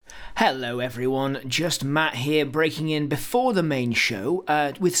Hello everyone, just Matt here breaking in before the main show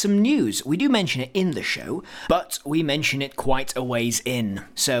with some news. We do mention it in the show, but we mention it quite a ways in.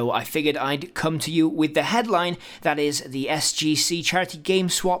 So I figured I'd come to you with the headline, that is the SGC Charity Game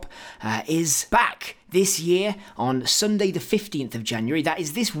Swap is back. This year, on Sunday the 15th of January, that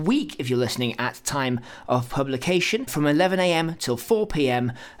is this week if you're listening at time of publication, from 11am till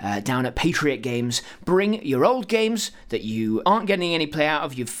 4pm down at Patriot Games. Bring your old games that you aren't getting any play out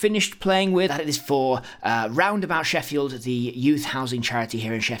of, you've finished playing with. That is for Roundabout Sheffield, the youth housing charity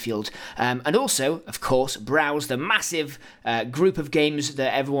here in Sheffield. And also, of course, browse the massive group of games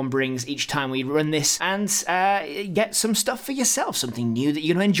that everyone brings each time we run this and get some stuff for yourself, something new that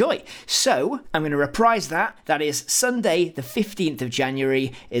you're going to enjoy. So, I'm going to reprise that. That is Sunday the 15th of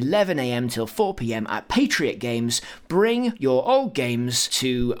January, 11am till 4pm at Patriot Games. Bring your old games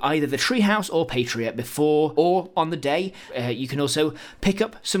to either the Treehouse or Patriot before or on the day. You can also pick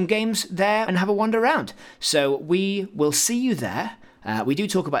up some games there and have a wander around. So we will see you there. We do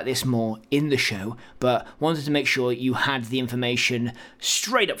talk about this more in the show, but wanted to make sure you had the information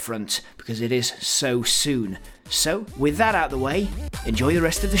straight up front because it is so soon. So, with that out of the way, enjoy the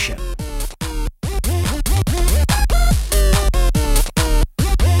rest of the show.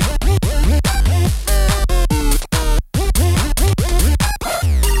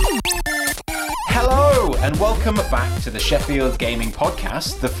 And welcome back to the Sheffield Gaming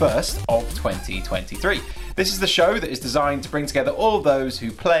Podcast, the first of 2023. This is the show that is designed to bring together all those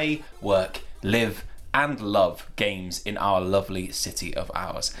who play, work, live and love games in our lovely city of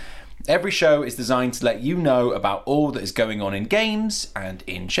ours. Every show is designed to let you know about all that is going on in games and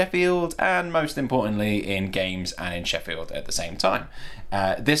in Sheffield, and most importantly in games and in Sheffield at the same time.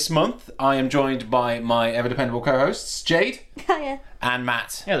 This month I am joined by my ever dependable co-hosts Jade. Hiya. And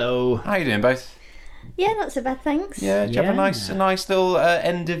Matt. Hello. How are you doing both? Yeah, not so bad, thanks. Yeah, do you have a nice little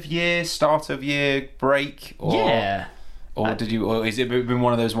end of year, start of year break? Or, yeah. Or is it been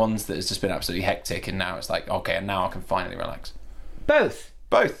one of those ones that has just been absolutely hectic and now it's like, okay, and now I can finally relax? Both.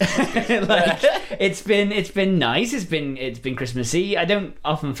 It's been nice. It's been Christmassy. I don't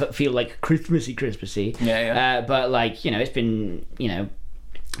often feel like Christmassy. Yeah. But it's been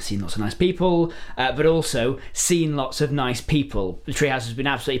seen lots of nice people, but also seen lots of nice people. The treehouse has been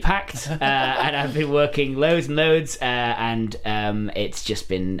absolutely packed, and I've been working loads and loads, and it's just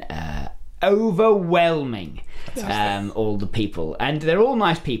been overwhelming. All the people, and they're all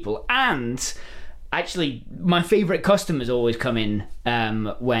nice people, and actually my favourite customers always come in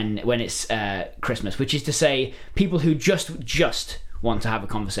when it's Christmas, which is to say people who just want to have a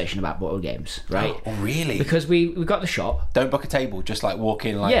conversation about board games, right? Oh, really? Because we've got the shop. Don't book a table, just like walk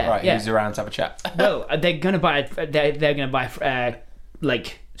in, who's around to have a chat? Well, they're gonna buy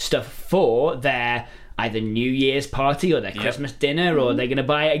stuff for their either New Year's party or their Christmas dinner, or they're gonna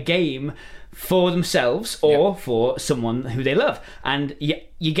buy a game for themselves or for someone who they love, and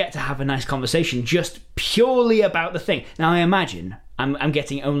you get to have a nice conversation just purely about the thing. Now I imagine I'm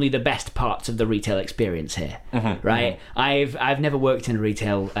getting only the best parts of the retail experience here, right? I've never worked in a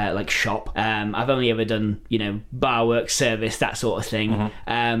retail shop. I've only ever done bar work, service, that sort of thing,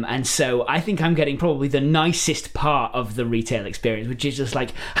 and so I think I'm getting probably the nicest part of the retail experience, which is just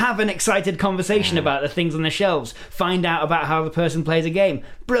like have an excited conversation about the things on the shelves, find out about how the person plays a game.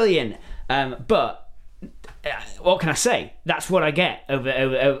 Brilliant. But what can I say? That's what I get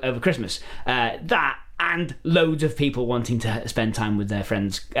over Christmas. That and loads of people wanting to spend time with their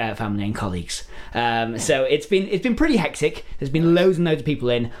friends, family, and colleagues. So it's been pretty hectic. There's been loads and loads of people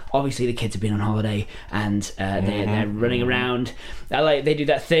in. Obviously, the kids have been on holiday and they're running around. They do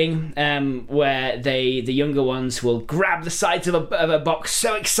that thing where the younger ones will grab the sides of a box,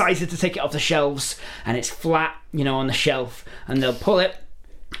 so excited to take it off the shelves, and it's flat, on the shelf, and they'll pull it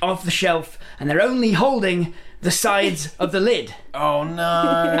off the shelf, and they're only holding the sides of the lid. Oh no!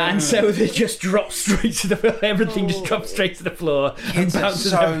 And so they just drop straight to the floor. Everything just drops straight to the floor. Kids and are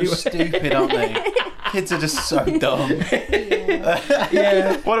bounces so everywhere. stupid, aren't they? Kids are just so dumb.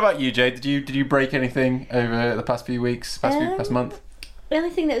 Yeah. What about you, Jade? Did you break anything over the past few weeks, past month? The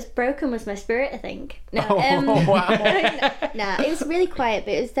only thing that was broken was my spirit, I think. No, wow. Nah, it was really quiet,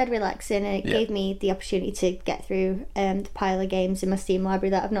 but it was dead relaxing, and it gave me the opportunity to get through the pile of games in my Steam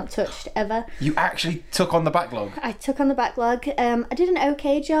library that I've not touched ever. You actually took on the backlog? I took on the backlog. I did an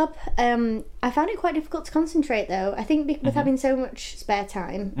okay job. I found it quite difficult to concentrate, though. I think with having so much spare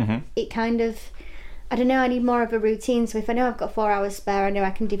time, it kind of... I don't know, I need more of a routine. So if I know I've got 4 hours spare, I know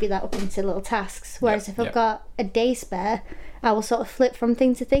I can divvy that up into little tasks. Whereas if I've got a day spare, I will sort of flip from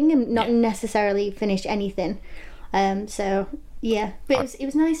thing to thing and not necessarily finish anything. So yeah, but it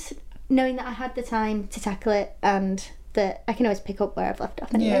was nice knowing that I had the time to tackle it and that I can always pick up where I've left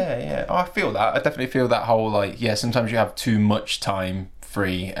off anyway. Yeah. Oh, I feel that. I definitely feel that whole, like, sometimes you have too much time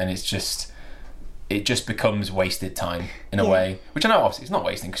free and it just becomes wasted time in a way, which I know obviously it's not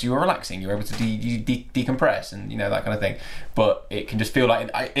wasting because you were relaxing, you were able to decompress and, that kind of thing. But it can just feel like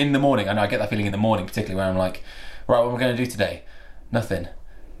in the morning, I know I get that feeling in the morning particularly, where I'm like, right, what am I going to do today? Nothing.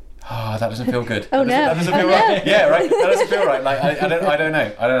 Oh, that doesn't feel good. That doesn't feel right. Yeah, right. That doesn't feel right. Like I don't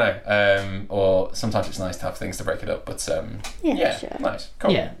know. Or sometimes it's nice to have things to break it up. But sure. Nice.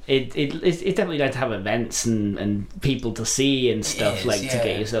 Cool. Yeah, it's definitely nice to have events and people to see and stuff, to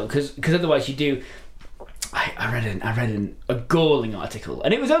get yourself, because otherwise you do. I read a galling article,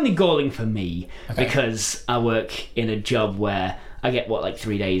 and it was only galling for me because I work in a job where I get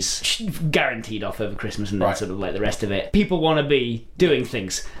 3 days guaranteed off over Christmas, and then sort of like the rest of it. People want to be doing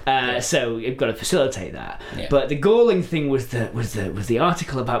things, so you've got to facilitate that. Yeah. But the galling thing was the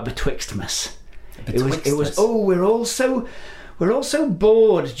article about Betwixtmas. It was we're all so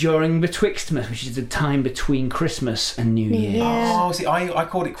bored during Betwixtmas, which is the time between Christmas and New Year's. Yeah. Oh, see, I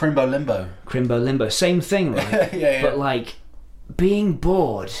called it Crimbo Limbo. Crimbo Limbo, same thing, right? Yeah. But like being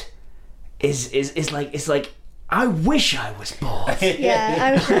bored is like I wish I was bored.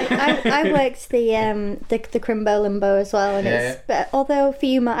 I worked the Crimbo Limbo as well, and but although for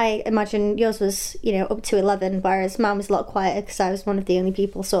you, Matt, I imagine yours was up to 11, whereas mine was a lot quieter because I was one of the only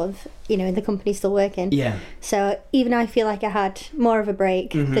people sort of in the company still working. Yeah. So even I feel like I had more of a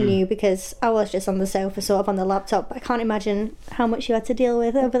break than you because I was just on the sofa, sort of on the laptop. But I can't imagine how much you had to deal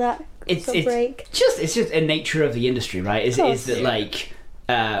with over that break. It's just a nature of the industry, right? Is that like.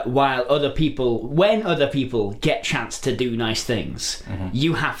 When other people get chance to do nice things,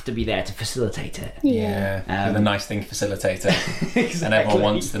 you have to be there to facilitate it. You're the nice thing facilitator. Exactly. And everyone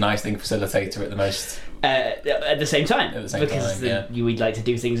wants the nice thing facilitator at the most. At the same time. Because you would like to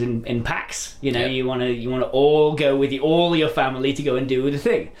do things in packs. You want to all go with all your family to go and do the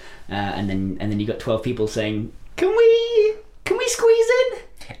thing. And then you got 12 people saying, Can we squeeze in?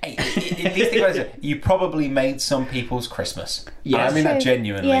 Hey, at least think about it. You probably made some people's Christmas. Yeah, I mean that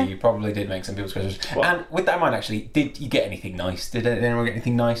genuinely. Yeah. You probably did make some people's Christmas. Well, and with that in mind, actually, did you get anything nice? Did anyone get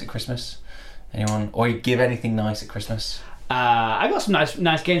anything nice at Christmas? Anyone? Or you give anything nice at Christmas? I got some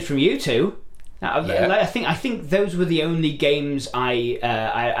nice games from you two. I think those were the only games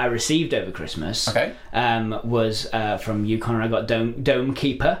I received over Christmas. Okay. Was from you, Connor. I got Dome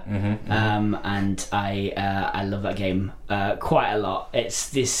Keeper, and I love that game quite a lot. It's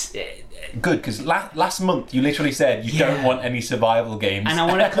this. Good, because last month you literally said you don't want any survival games, and I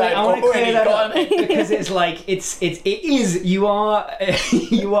want to clear that up because it's like it is you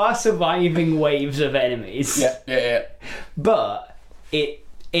are surviving waves of enemies. Yeah. But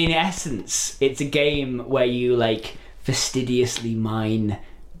in essence, it's a game where you fastidiously mine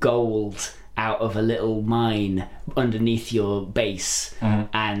gold out of a little mine underneath your base,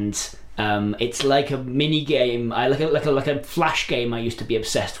 and it's like a mini game. like a flash game I used to be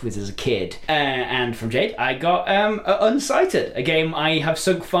obsessed with as a kid. And from Jade, I got Unsighted, a game I have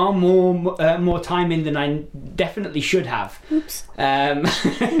sunk far more time in than I definitely should have. Oops.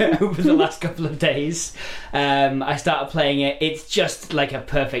 Over the last couple of days. I started playing it. It's just like a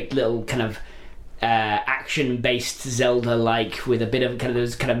perfect little kind of action-based Zelda-like, with a bit of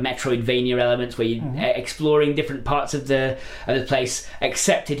those kind of Metroidvania elements where you're exploring different parts of the place,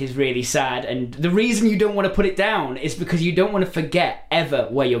 except it is really sad, and the reason you don't want to put it down is because you don't want to forget ever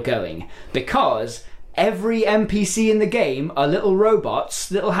where you're going, because every NPC in the game are little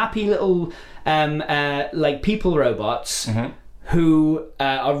robots, little happy little people robots, who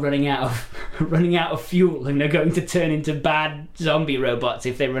are running out of fuel, and they're going to turn into bad zombie robots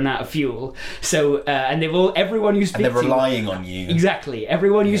if they run out of fuel. So and everyone you speak to, and they're relying on you. Exactly.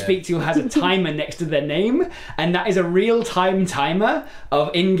 Everyone you speak to has a timer next to their name, and that is a real-time timer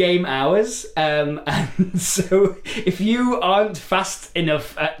of in-game hours. And so if you aren't fast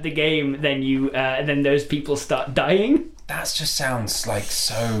enough at the game, then those people start dying. That just sounds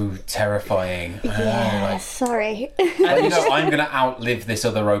so terrifying. Sorry. And, I'm going to outlive this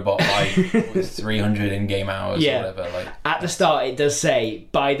other robot by 300 in-game hours or whatever. At the start, it does say,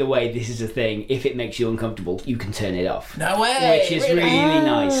 by the way, this is a thing. If it makes you uncomfortable, you can turn it off. No way! Which is really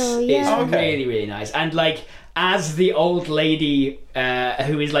nice. Yeah. It's really, really nice. And as the old lady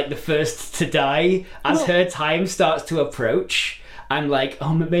who is the first to die, as her time starts to approach, I'm like,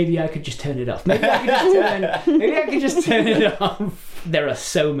 oh, maybe I could just turn it off. Maybe I could just turn it off. There are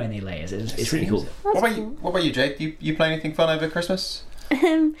so many layers. It's really cool. What about you, Jade? You play anything fun over Christmas?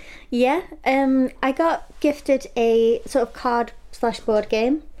 I got gifted a sort of card/board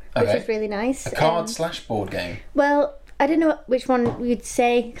game, which is really nice. A card/board game? Well, I don't know which one you'd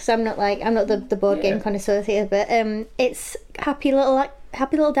say because I'm not the board game connoisseur here, but it's happy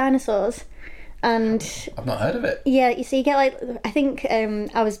little dinosaurs, and I've not heard of it. yeah, you see, you get like I think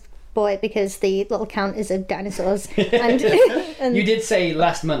I was bought it because the little counters are dinosaurs, and You did say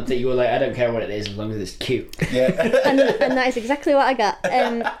last month that you were like, I don't care what it is as long as it's cute. Yeah. and that is exactly what I got.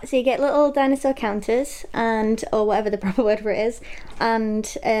 So you get little dinosaur counters or whatever the proper word for it is,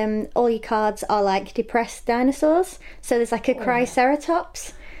 and all your cards are like depressed dinosaurs. So there's like a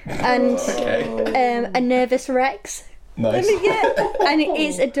Triceratops and a Nervous Rex. Nice. And it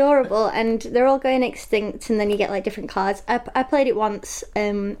is adorable, and they're all going extinct, and then you get like different cards. I played it once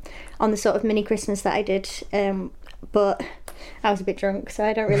on the sort of mini Christmas that I did, but I was a bit drunk, so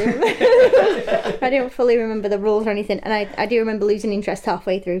I don't really remember. I don't fully remember the rules or anything, and I do remember losing interest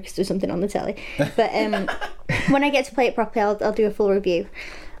halfway through because there was something on the telly. But when I get to play it properly, I'll do a full review.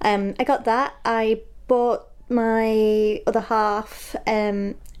 I got that. I bought my other half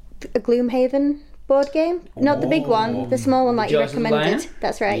a Gloomhaven board game, not the big one, the small one like you Jaws of the recommended. Lion?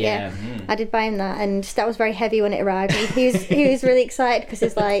 That's right, yeah. I did buy him that, and that was very heavy when it arrived. He was really excited because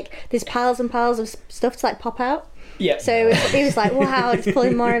there's piles and piles of stuff to like pop out. Yeah. So he was like, "Wow, just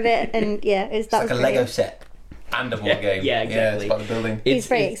pulling more of it," and yeah, that It's like was a great. Lego set and a board game. Yeah, exactly. Yeah, it's about the building. He's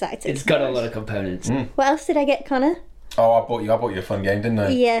very excited. It's got a lot of components. What else did I get, Connor? Oh, I bought you a fun game, didn't I?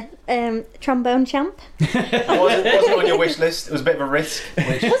 Yeah, Trombone Champ. Wasn't on your wish list. It was a bit of a risk.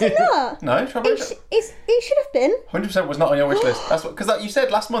 Which... Was it not? No, Trombone Champ. It should have been. 100% was not on your wish list. That's what, because like you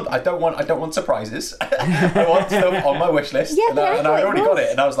said last month, I don't want surprises. I want stuff on my wish list. Yeah, but I and thought I it already got was.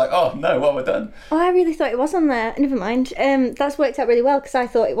 it, and I was like, oh no, what have I done? Oh, I really thought it was on there. Never mind. That's worked out really well because I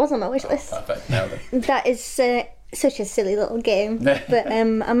thought it was on my wish list. Perfect. Now then. That is such a silly little game, but I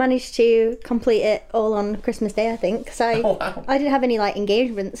managed to complete it all on Christmas Day, I think, because I didn't have any like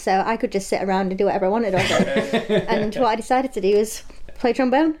engagements, so I could just sit around and do whatever I wanted of it. And what I decided to do was play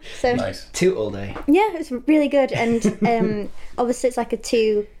trombone. So Nice. Toot all day. yeah, it's really good, and obviously it's like a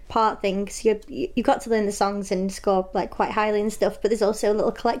 2-part thing. So you got to learn the songs and score like quite highly and stuff, but there's also a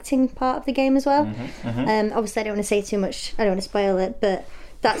little collecting part of the game as well. Obviously, I don't want to say too much. I don't want to spoil it, but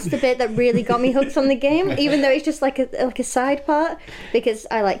that's the bit that really got me hooked on the game, even though it's just like a side part, because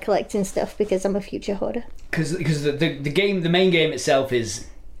I like collecting stuff because I'm a future hoarder. Because the main game itself is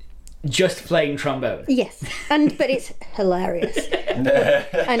just playing trombone. Yes, but it's hilarious, and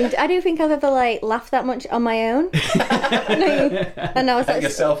I don't think I've ever like laughed that much on my own. And I was like,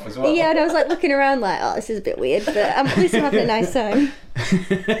 yourself as well. yeah, and I was like looking around like, oh, this is a bit weird, but at least I'm having a nice time.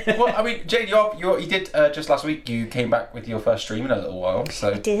 Well, I mean, Jade, you did just last week. You came back with your first stream in a little while.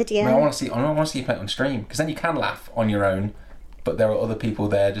 So I did, yeah. I mean, I want to see you play it on stream because then you can laugh on your own, but there are other people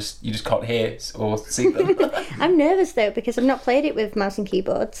there. You just can't hear or see them. I'm nervous though because I've not played it with mouse and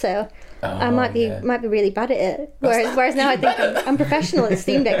keyboard, so I might be really bad at it. Whereas now I think I'm professional at the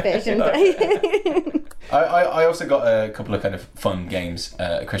Steam Deck version. But I also got a couple of kind of fun games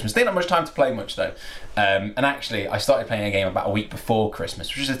at Christmas. Didn't have much time to play much though, and actually I started playing a game about a week before Christmas,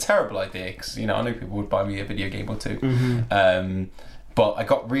 which is a terrible idea because I knew people would buy me a video game or two. But I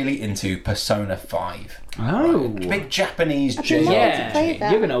got really into Persona 5. Oh, Big Japanese I've been wanting to JRPG. play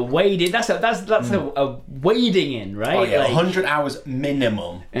that. you're gonna wade in. That's a wading in, right? Oh yeah, Like, 100 hours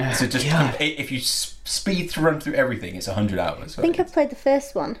minimum. Oh, So just God. if you run through everything, it's 100 hours. I think I've played the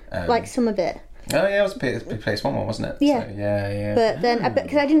first one, like some of it. Oh yeah, it was a PS1 one, wasn't it? Yeah. So, yeah. But then,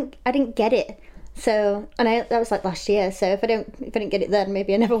 because I didn't get it, so that was like last year. So if I didn't get it then,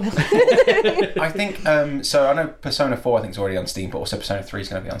 maybe I never will. I think so. I know Persona 4 I think is already on Steam, but also Persona 3 is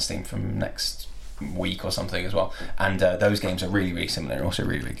going to be on Steam from next week or something as well. And those games are really, really similar and also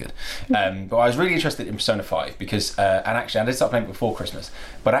really, really good. But I was really interested in Persona 5 because, and actually I did start playing it before Christmas,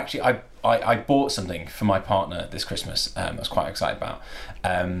 but actually I bought something for my partner this Christmas. I was quite excited about,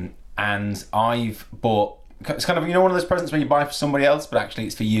 and I've bought. It's kind of, one of those presents when you buy for somebody else, but actually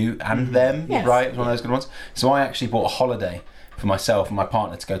it's for you and them, Yes. right? It's one of those good ones. So I actually bought a holiday for myself and my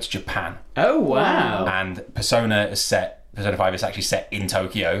partner to go to Japan. oh wow. And Persona 5 is actually set in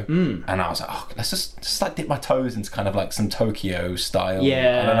Tokyo. And I was like, oh, let's just like dip my toes into kind of like some Tokyo style.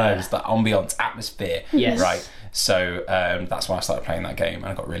 Yeah. I don't know, just that ambiance, atmosphere. Yes. Right. So that's why I started playing that game and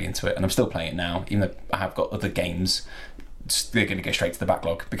I got really into it. And I'm still playing it now, even though I have got other games. They're going to go straight to the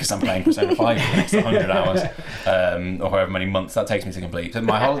backlog because I'm playing Persona 5 for the next 100 hours or however many months that takes me to complete. So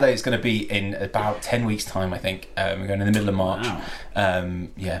my holiday is going to be in about 10 weeks time, I think. We're going in the middle of March. Wow.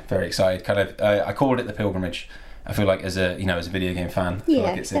 Yeah, very excited. Kind of, I called it the pilgrimage. I feel like as a video game fan, I feel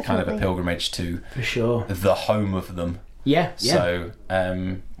like it's a kind of a definitely. pilgrimage to For sure. the home of them. Yeah. So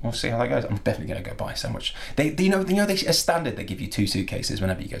we'll see how that goes. I'm definitely going to go buy so much. They as standard they give you 2 suitcases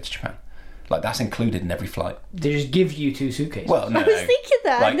whenever you go to Japan. Like, that's included in every flight. They just give you 2 suitcases. Well, no. I was thinking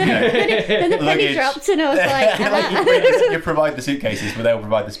that. Like, then, you know, then the penny luggage. dropped and I was like, you provide the suitcases, but they'll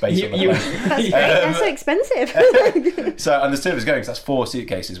provide the space on the plane. that's great. That's so expensive. So, and there's 2 of us going, because that's 4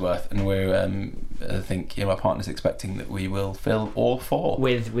 suitcases worth, and we're, I think, my partner's expecting that we will fill all 4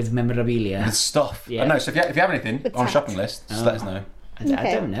 with memorabilia. with stuff. Yeah. I know. So if you have anything With on a tact. shopping list, just let us know. I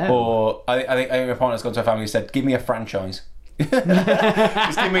Okay. don't know. Or I think my partner's gone to her family and said, "Give me a franchise. Just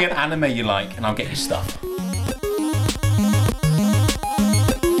give me an anime you like, and I'll get you stuff."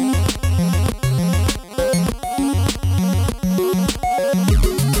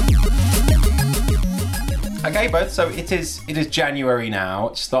 Okay, both. So it is January now,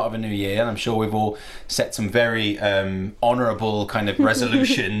 it's the start of a new year, and I'm sure we've all set some very honourable kind of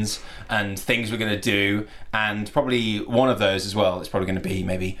resolutions and things we're going to do, and probably one of those as well is probably going to be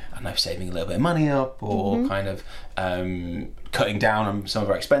maybe, I don't know, saving a little bit of money up, or kind of cutting down on some of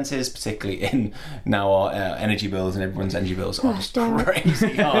our expenses, particularly in now our energy bills, and everyone's energy bills are just damn.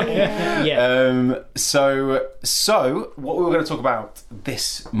 crazy high. Yeah. So what we were going to talk about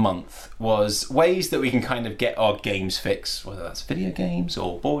this month was ways that we can kind of get our games fix, whether that's video games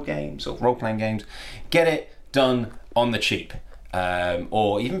or board games or role-playing games, get it done on the cheap,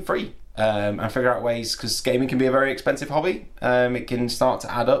 or even free. And figure out ways, because gaming can be a very expensive hobby. It can start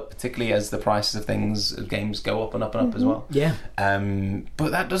to add up, particularly as the prices of things, of games go up and up and up as well. Yeah.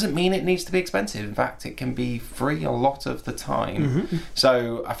 But that doesn't mean it needs to be expensive. In fact, it can be free a lot of the time.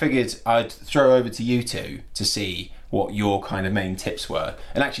 So I figured I'd throw over to you two to see what your kind of main tips were.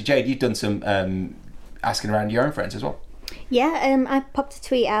 And actually, Jade, you've done some asking around your own friends as well. Yeah, I popped a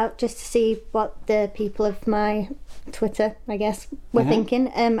tweet out just to see what the people of my Twitter, I guess, were thinking.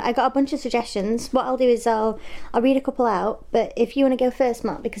 I got a bunch of suggestions. What I'll do is I'll read a couple out, but if you want to go first,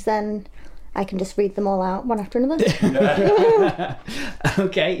 Matt, because then I can just read them all out one after another.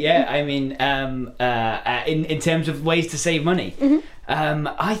 Okay, yeah. I mean, in terms of ways to save money,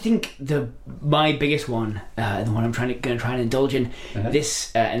 I think my biggest one, the one I'm going to try and indulge in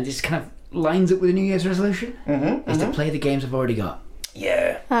this, and this kind of lines up with a New Year's resolution, is to play the games I've already got.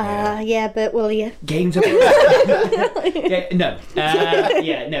 Yeah. Yeah, but will you? Games I've already no.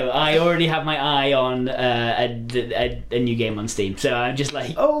 I already have my eye on a new game on Steam, so I'm just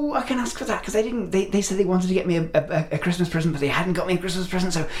like, oh, I can ask for that, because they said they wanted to get me a Christmas present, but they hadn't got me a Christmas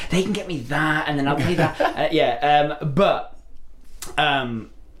present, so they can get me that, and then I'll play that.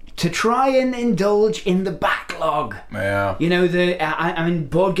 To try and indulge in the backlog. Yeah. You know, I mean,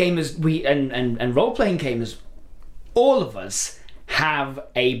 board gamers, and role-playing gamers, all of us have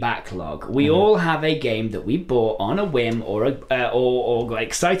a backlog. We all have a game that we bought on a whim or got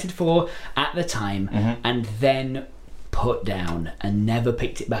excited for at the time, and then put down and never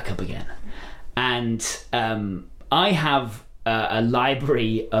picked it back up again. And I have a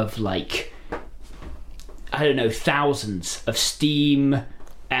library of, like, I don't know, thousands of Steam,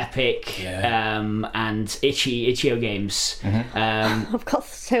 Epic, and itch.io games. I've got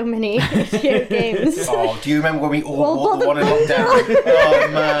so many video games. Oh, do you remember when we all bought the one in lockdown? Oh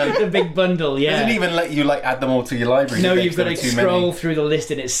man, The big bundle, it doesn't even let you add them all to your library. No, did it? you've got to Because there were too scroll many. through the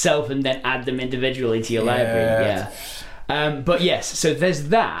list in itself and then add them individually to your library. Yeah. But yes, so there's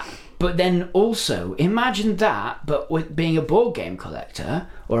that. But then also, imagine that, but with being a board game collector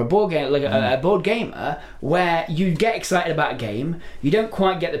or a board game, like a board gamer, where you get excited about a game, you don't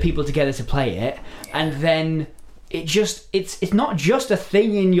quite get the people together to play it, and then it's not just a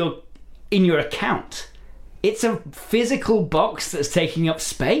thing in your account. It's a physical box that's taking up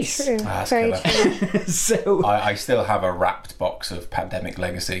space. True. That's Very killer. true. So I still have a wrapped box of Pandemic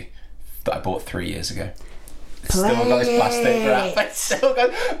Legacy that I bought 3 years ago. It's still got its plastic wrap. It's still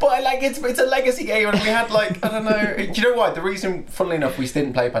got, but it's a legacy game, and we had I don't know. Do you know why? The reason, funnily enough, we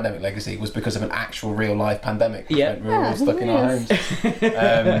didn't play Pandemic Legacy was because of an actual real life pandemic. Yeah. We were all stuck in our homes.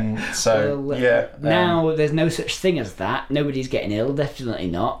 Now there's no such thing as that. Nobody's getting ill. Definitely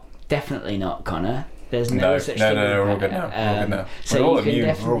not, Connor. There's no such thing. No, as we're all that. good now. We're all good now. So We're all you can immune.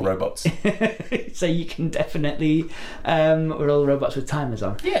 We're all definitely- robots. So you can definitely. We're all robots with timers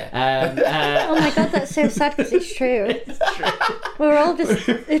on. Yeah. Oh my god, that's so sad because it's true. We're all just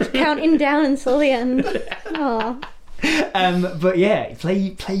counting down until the end. Oh. But yeah,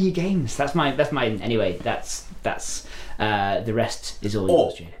 play your games. That's my. Anyway, that's. The rest is all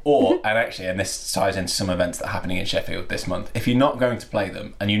yours, Jade. And this ties into some events that are happening in Sheffield this month. If you're not going to play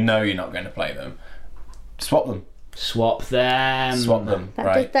them, and you know you're not going to play them, swap them. Swap them.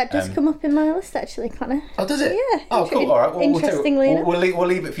 Right. That does come up in my list, actually, Connor. Oh, does it? Yeah. Oh, cool. All right. Well, Interestingly enough. we'll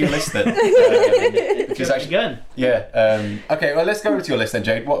leave it for your list then. Which is actually Gun. yeah. Okay. Well, let's go over to your list then,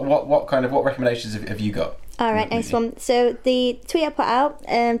 Jade. What recommendations have you got? All right, nice one. So the tweet I put out,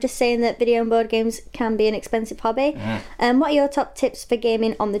 just saying that video and board games can be an expensive hobby. What are your top tips for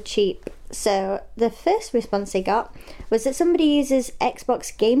gaming on the cheap? So the first response I got was that somebody uses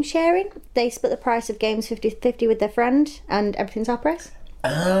Xbox game sharing. They split the price of games 50-50 with their friend, and everything's half price.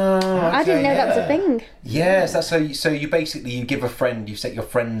 Oh, okay, I didn't know that was a thing. Yes, that's so you basically you give a friend, you set your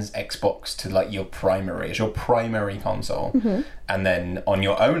friend's Xbox to like your primary console, and then on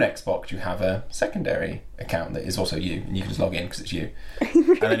your own Xbox you have a secondary account that is also you, and you can just log in because it's you.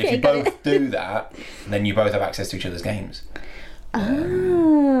 And then if you both do that, then you both have access to each other's games.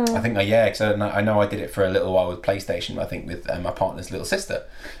 I think, because I know I did it for a little while with PlayStation. I think with my partner's little sister.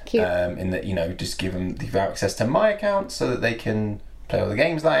 Cute. In that just give them access to my account so that they can play all the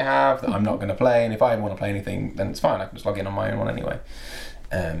games that I have that I'm not going to play, and if I want to play anything, then it's fine. I can just log in on my own one anyway.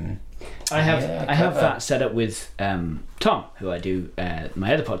 I have that set up with Tom, who I do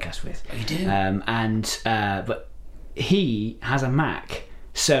my other podcast with. Oh, you do? But he has a Mac.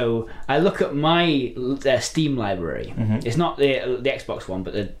 So I look at my Steam library. It's not the Xbox one,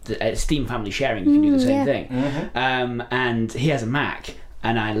 but the Steam family sharing. You can do the same thing. And he has a Mac,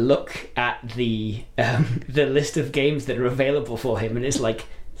 and I look at the list of games that are available for him, and it's like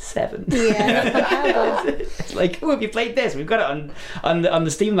 7. Yeah. It's like, oh, have you played this? We've got it on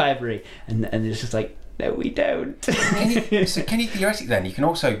the Steam library, and it's just like, no, we don't. Can you theoretically then you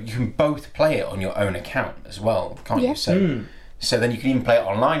can both play it on your own account as well, can't you? So then you can even play it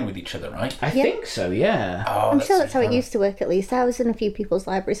online with each other, right? I think so, yeah. Oh, I'm sure that's how it used to work. At least I was in a few people's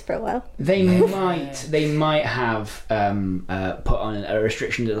libraries for a while. They might have put on a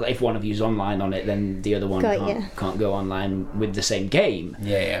restriction that if one of you's online on it, then the other one can't go online with the same game.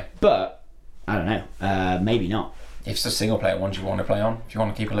 Yeah. But I don't know. Maybe not. If it's a single player ones you want to play on, if you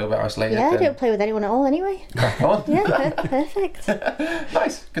want to keep a little bit isolated. Yeah, I don't play with anyone at all anyway. Crack on. Yeah, perfect.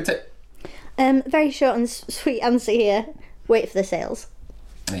 Nice, good tip. Very short and sweet answer here. Wait for the sales.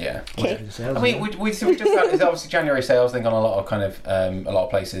 Yeah. Okay. I mean, we just had, it's obviously January sales. I think on a lot of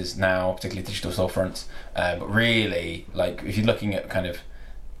places now, particularly digital storefronts. But really, like if you're looking at kind of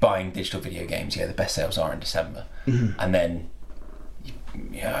buying digital video games, the best sales are in December, and then.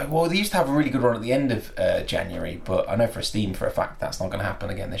 Yeah, well, they used to have a really good run at the end of January, but I know for Steam for a fact that's not going to happen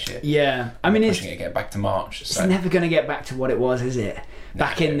again this year. Yeah, I mean, pushing it to get back to March. It's never going to get back to what it was, is it?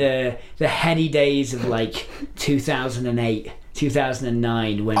 Back in the heady days of like 2008,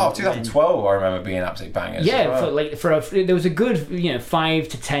 2009, when 2012, I remember being absolute bangers. Yeah, there was a good 5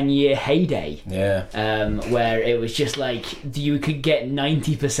 to 10 year heyday. Yeah, where it was just like you could get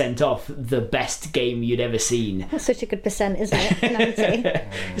 90% off the best game you'd ever seen. That's such a good percent, isn't it? 90.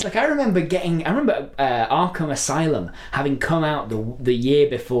 It's like I remember Arkham Asylum having come out the year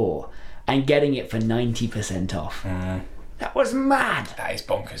before and getting it for 90% off. That was mad. That is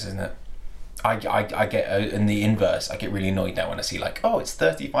bonkers, isn't it? I get in the inverse. I get really annoyed now when I see it's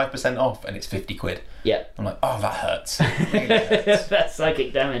 35% off and it's 50 quid. Yeah, I'm like, oh, that hurts. That's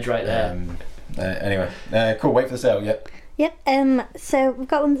psychic damage right there. Anyway, cool. Wait for the sale. Yep. Yep. So we've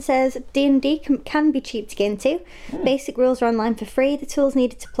got one that says D&D can be cheap to get into. Basic rules are online for free. The tools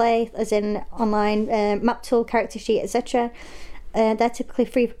needed to play, as in online map tool, character sheet, etc. They're typically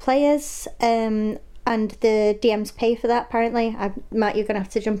free for players. And the DMs pay for that, apparently. Matt, you're going to have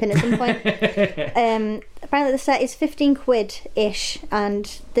to jump in at some point. Apparently the set is 15 quid-ish,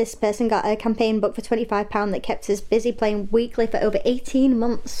 and this person got a campaign book for £25 that kept us busy playing weekly for over 18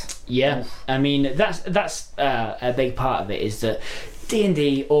 months. Yeah, I mean, that's a big part of it, is that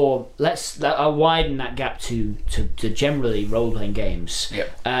D&D, or I'll widen that gap to generally role-playing games,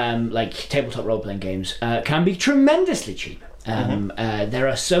 like tabletop role-playing games, can be tremendously cheap. There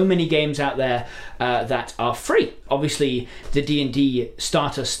are so many games out there that are free. Obviously, the D&D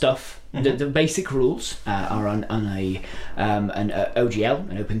starter stuff, the basic rules are on an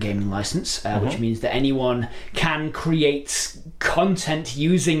OGL, an Open Gaming License, which means that anyone can create content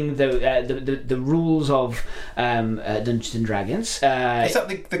using the rules of Dungeons and Dragons. Is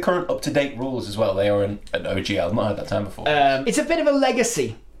that the current up-to-date rules as well? They are an OGL. I've not heard that term before. It's a bit of a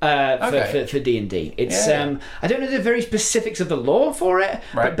legacy. For D&D. It's I don't know the very specifics of the law for it,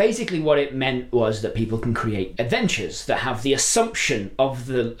 but basically what it meant was that people can create adventures that have the assumption of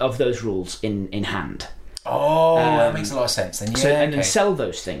those rules in hand. Oh, that makes a lot of sense then. And then sell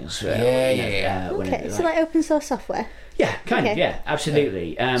those things. Okay, so like open source software. Yeah, kind of. Yeah,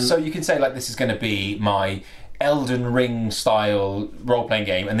 absolutely. So you can say this is going to be my Elden Ring style role-playing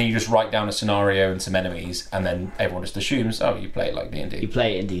game, and then you just write down a scenario and some enemies, and then everyone just assumes, oh, you play it like D&D. You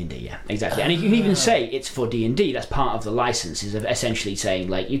play it in D&D, yeah, exactly. And you can even say it's for D&D. That's part of the license, is of essentially saying,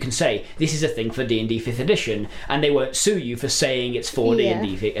 like, you can say this is a thing for D&D 5th edition, and they won't sue you for saying it's for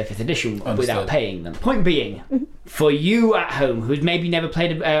D&D 5th edition without paying them. Point being, for you at home who's maybe never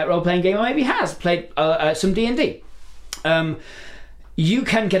played a role-playing game, or maybe has played some D&D, you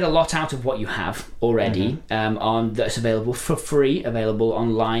can get a lot out of what you have already that's available for free, available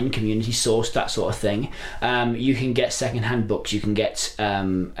online, community sourced, that sort of thing. You can get secondhand books. You can get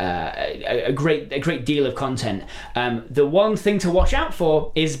a great deal of content. The one thing to watch out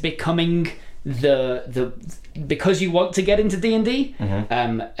for is becoming because you want to get into D&D.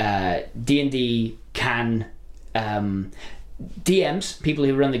 D&D can. DMs, people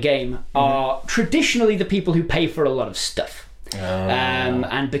who run the game, are traditionally the people who pay for a lot of stuff.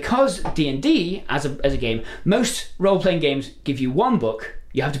 And because D&D as a game, most role-playing games give you one book.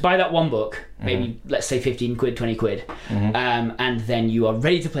 You have to buy that one book, maybe let's say 15 quid, 20 quid, and then you are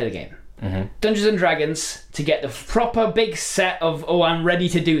ready to play the game. Dungeons and Dragons, to get the proper big set of, I'm ready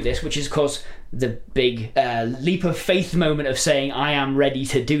to do this, which is, of course, the big leap of faith moment of saying I am ready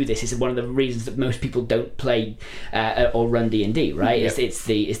to do this is one of the reasons that most people don't play or run D&D, right? It's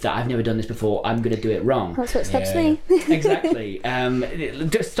that I've never done this before, I'm going to do it wrong. That's what stops me. Exactly.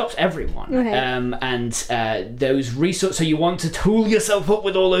 It stops everyone. And those resources, so you want to tool yourself up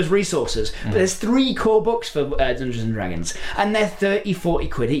with all those resources, but there's 3 core books for Dungeons and Dragons, and they're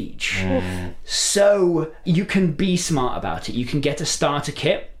 30-40 quid each. So you can be smart about it. You can get a starter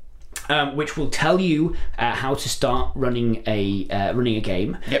kit, which will tell you how to start running a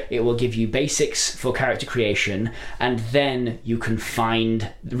game. It will give you basics for character creation, and then you can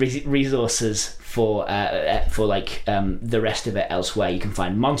find resources for like the rest of it elsewhere. You can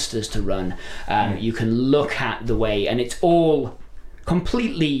find monsters to run. You can look at the way, and it's all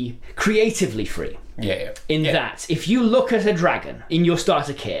completely creatively free. That if you look at a dragon in your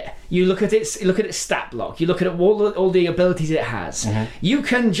starter kit, you look at its stat block, you look at all the abilities it has, you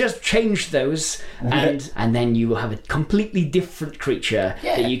can just change those, and then you will have a completely different creature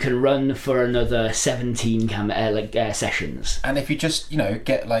that you can run for another 17 sessions. And if you just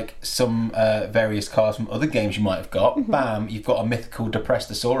get like some various cards from other games you might have got, bam, you've got a mythical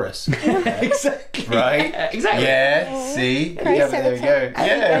Deprestosaurus. Exactly. Right? Exactly. See? There we go. At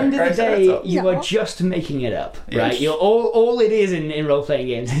the end of the day, you are just making it up, right? You're all it is in role-playing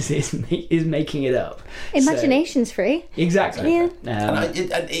games is making it up. Imagination's free. Exactly. Yeah.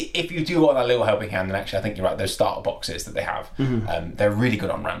 And if you do want that little helping hand, then actually I think you're right, those starter boxes that they have, they're really good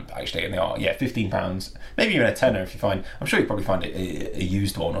on ramp actually, and they are £15, maybe even a tenner if you find. I'm sure you probably find a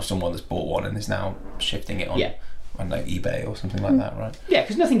used one or someone that's bought one and is now shifting it on. On like eBay or something like that, right? Yeah,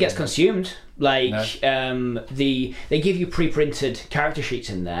 because nothing gets consumed. Like they give you pre-printed character sheets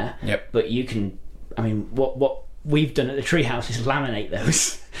in there. But you can, what we've done at the Treehouse is laminate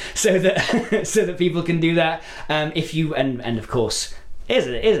those so that people can do that. If you and of course, here's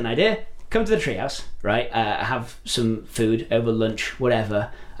an idea. Come to the Treehouse, right? Have some food over lunch,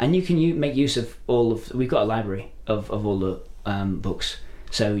 whatever, and you can make use of all of. We've got a library of all the books.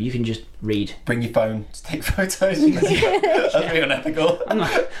 So you can just read. Bring your phone to take photos. That's really unethical. I'm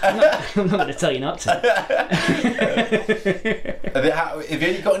not going to tell you not to. Have you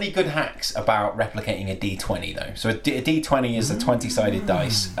only got any good hacks about replicating a D20 though? So a D20 is a 20-sided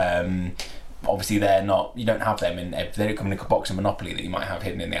dice. Obviously, you don't have them they don't come in a box of Monopoly that you might have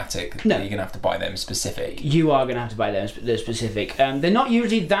hidden in the attic. No. You're going to have to buy them specific. You are going to have to buy them specific. They're not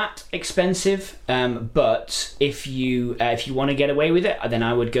usually that expensive, but if you want to get away with it, then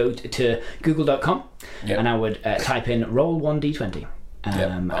I would go to google.com and I would type in roll 1d20.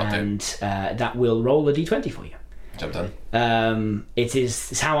 And that will roll a d20 for you. Job done.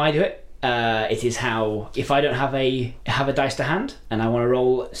 It's how I do it. It is how, if I don't have a dice to hand and I want to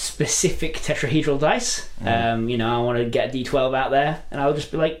roll specific tetrahedral dice, I want to get a d12 out there, and I'll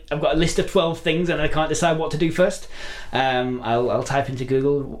just be like, I've got a list of 12 things and I can't decide what to do first. I'll type into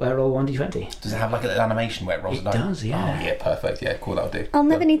Google roll 1d20. Does it have like an animation where it rolls a dice? It does, yeah. Oh, yeah, perfect. Yeah, cool, that'll do. I'll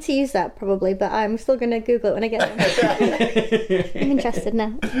never need to use that probably, but I'm still going to Google it when I get there. I'm interested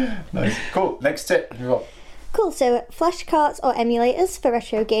now. Nice. Cool. Next tip. Cool, so flash carts or emulators for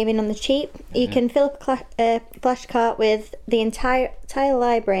retro gaming on the cheap. You can fill a flash cart with the entire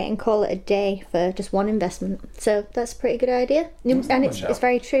library and call it a day for just one investment. So that's a pretty good idea. And it's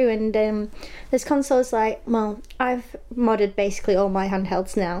very true. And there's consoles like, I've modded basically all my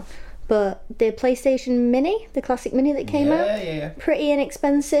handhelds now. But the PlayStation Mini, the classic Mini that came out, pretty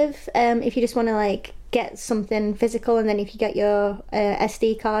inexpensive. If you just want to get something physical, and then if you get your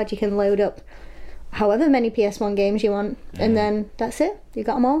SD card, you can load up however many PS1 games you want, and then that's it. You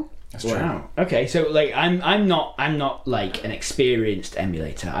got them all. That's true. Wow. Okay, so like I'm not like an experienced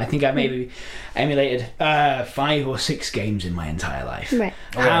emulator. I think I maybe emulated 5 or 6 games in my entire life. Right.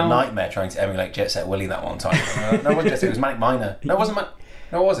 I had a nightmare trying to emulate Jet Set Willy that one time. No, it wasn't Jet Set, it was Manic Miner. No, it wasn't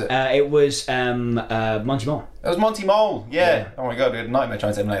No, what was it? It was Monty Mole. It was Monty Mole, yeah. Oh my god, we had a nightmare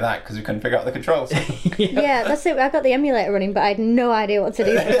trying to emulate that because we couldn't figure out the controls. Yeah, that's it. I got the emulator running, but I had no idea what to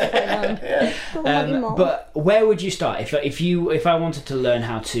do from that point on. But where would you start if I wanted to learn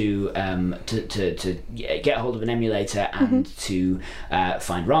how to get hold of an emulator and to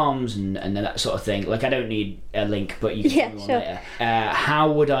find ROMs and that sort of thing? Like, I don't need a link, but you can give me one later. How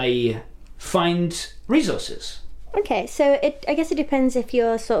would I find resources? Okay, so I guess it depends if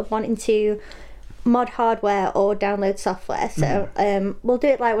you're sort of wanting to mod hardware or download software. So we'll do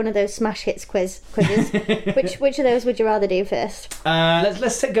it like one of those smash hits quizzes. which of those would you rather do first?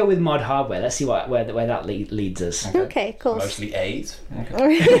 Let's go with mod hardware. Let's see where that leads us. Okay, cool. Mostly A's.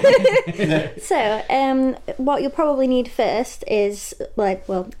 Okay. So what you'll probably need first is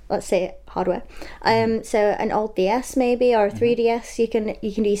let's say hardware. So an old DS maybe, or a 3DS.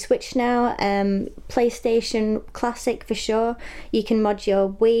 You can do Switch now. PlayStation Classic for sure. You can mod your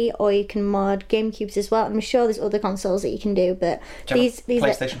Wii, or you can mod GameCubes as well. I'm sure there's other consoles that you can do, but these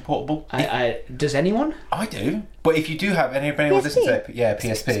PlayStation Portable. Does anyone? I do. But if you do have anyone listen to it, PSP,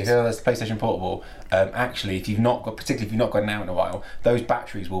 if there's PlayStation Portable, actually, if you've not got it out in a while, those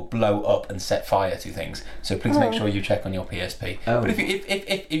batteries will blow up and set fire to things. So please make sure you check on your PSP. But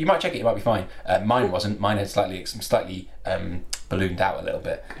if you might check it might be fine. Mine wasn't. Mine had slightly ballooned out a little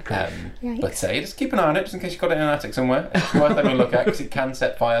bit. But just keep an eye on it, just in case you've got it in an attic somewhere. It's worth having a look at because it can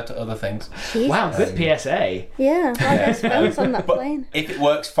set fire to other things. Jesus. Wow, good PSA. Yeah, there's phones on that but plane. if it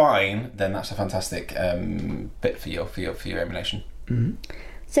works fine, then that's a fantastic bit for your emulation. Mm-hmm.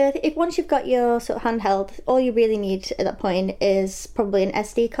 So if once you've got your sort of handheld, all you really need at that point is probably an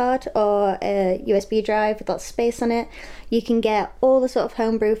SD card or a USB drive with lots of space on it. You can get all the sort of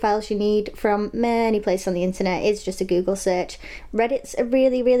homebrew files you need from many places on the internet. It's just a Google search. Reddit's a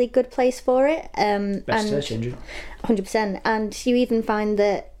really, really good place for it. Best search engine. 100%. And you even find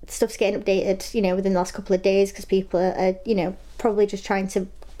that stuff's getting updated, within the last couple of days because people are, probably just trying to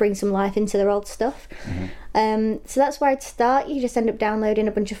bring some life into their old stuff. So that's where I'd start. You just end up downloading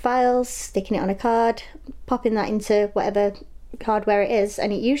a bunch of files, sticking it on a card, popping that into whatever hardware it is,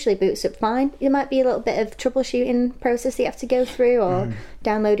 and it usually boots up fine. There might be a little bit of troubleshooting process that you have to go through, or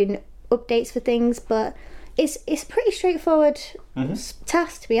downloading updates for things, but it's a pretty straightforward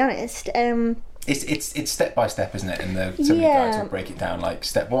task, to be honest. It's step by step, isn't it? And so many guides will break it down. Like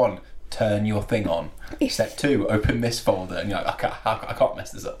step 1, turn your thing on. Step 2, open this folder, and you're like, I can't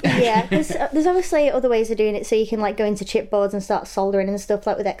mess this up. Yeah, there's obviously other ways of doing it, so you can like go into chipboards and start soldering and stuff,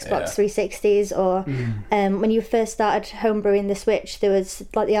 like with Xbox 360s, or when you first started homebrewing the Switch, there was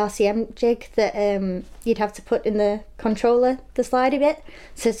like the RCM jig that you'd have to put in the controller, the slidey bit,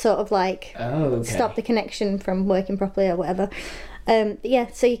 to sort of like stop the connection from working properly or whatever. So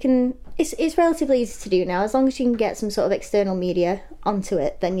you can. It's relatively easy to do now, as long as you can get some sort of external media onto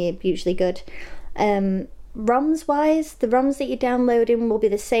it, then you're usually good. ROMs wise, the ROMs that you're downloading will be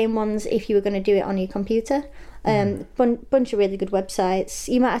the same ones if you were going to do it on your computer. Bunch of really good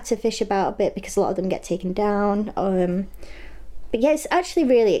websites. You might have to fish about a bit because a lot of them get taken down. But yeah, it's actually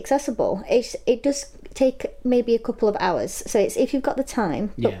really accessible. It does take maybe a couple of hours, so it's if you've got the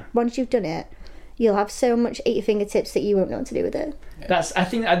time. But once you've done it, you'll have so much at your fingertips that you won't know what to do with it. I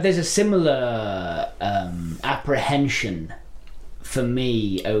think there's a similar apprehension for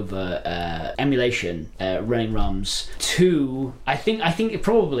me over emulation, running ROMs. To I think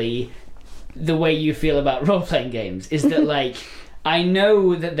probably the way you feel about role-playing games is that like I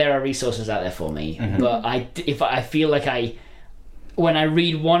know that there are resources out there for me, but I feel like when I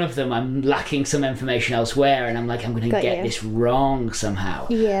read one of them, I'm lacking some information elsewhere, and I'm like, I'm going to get this wrong somehow.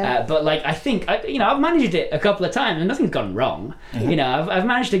 But like, I think I've managed it a couple of times, and nothing's gone wrong. I've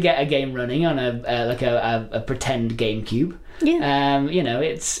managed to get a game running on a pretend GameCube.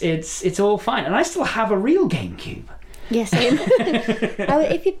 It's all fine, and I still have a real GameCube. Yes,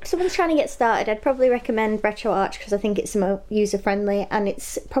 if someone's trying to get started, I'd probably recommend RetroArch because I think it's more user friendly, and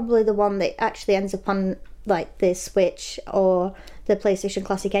it's probably the one that actually ends up on like the Switch or the PlayStation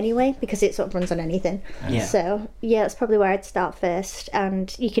Classic anyway, because it sort of runs on anything. So that's probably where I'd start first,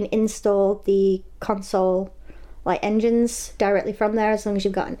 and you can install the console like engines directly from there as long as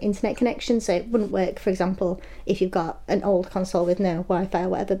you've got an internet connection. So it wouldn't work, for example, if you've got an old console with no Wi-Fi or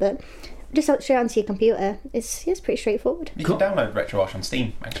whatever, but just straight onto your computer. It's pretty straightforward. You can download RetroArch on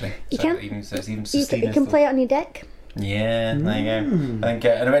Steam, actually. You can play it on your deck. Yeah, there you go. I think,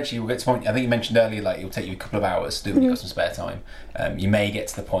 and eventually we'll get to the point. I think you mentioned earlier, like it'll take you a couple of hours to do when you've got some spare time. You may get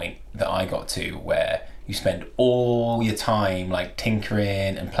to the point that I got to where you spend all your time like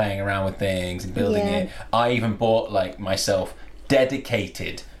tinkering and playing around with things and building it. I even bought like myself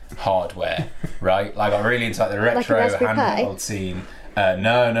dedicated hardware, right? Like I got really into like the retro handheld scene.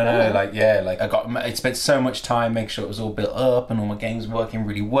 No. I spent so much time making sure it was all built up and all my games were working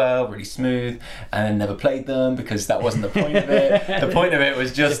really well, really smooth, and then never played them because that wasn't the point of it. The point of it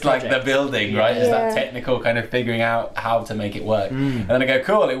was just like the building, right? Just that technical kind of figuring out how to make it work. And then I go,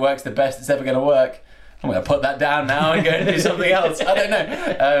 cool, it works the best it's ever going to work. I'm going to put that down now and go and do something else. I don't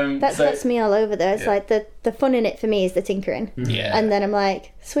know. That's me all over though. It's like the fun in it for me is the tinkering. Yeah. And then I'm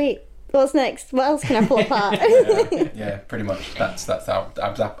like, sweet. What's next? What else can I pull apart? Yeah, pretty much. That's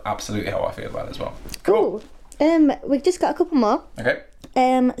absolutely how I feel about it as well. Cool. We've just got a couple more. Okay.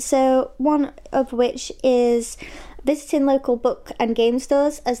 So one of which is visiting local book and game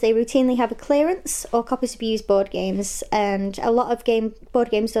stores as they routinely have a clearance or copies of used board games, and a lot of board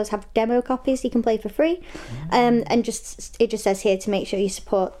game stores have demo copies you can play for free. And it just says here to make sure you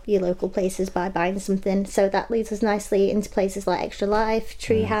support your local places by buying something. So that leads us nicely into places like Extra Life,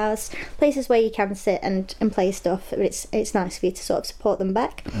 Treehouse, places where you can sit and play stuff. It's nice for you to sort of support them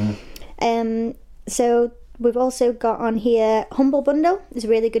back. So we've also got on here Humble Bundle is a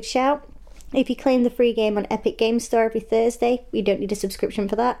really good shout. If you claim the free game on Epic Games Store every Thursday, you don't need a subscription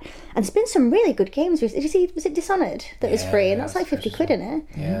for that. And there's been some really good games. Did you see, was it Dishonored that was free? And that's like 50 quid in it.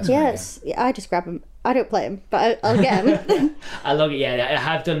 Yeah, I just grab them. I don't play them, but I'll get them. I log it. Yeah, I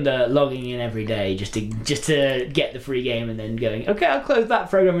have done the logging in every day just to get the free game and then going, okay, I'll close that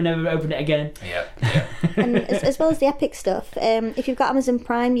program and never open it again. Yeah. And as well as the Epic stuff, if you've got Amazon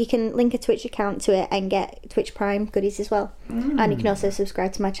Prime, you can link a Twitch account to it and get Twitch Prime goodies as well. And you can also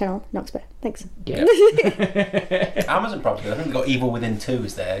subscribe to my channel, Noxbear. Thanks. Yeah. Amazon Prime, I think they've got Evil Within 2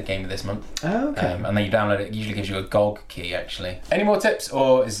 is their game of this month. Oh, okay. And then you download it. It usually gives you a GOG key, actually. Any more tips,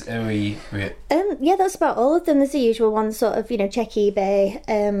 or are we yeah, that's about all of them. There's the usual ones, sort of, check eBay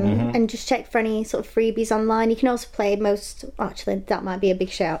and just check for any sort of freebies online. You can also play actually, that might be a big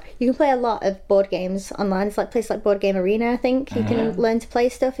shout. You can play a lot of board games online. It's like places like Board Game Arena, I think. You can learn to play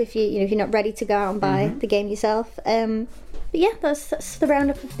stuff if you're not ready to go out and buy the game yourself. But yeah, that's the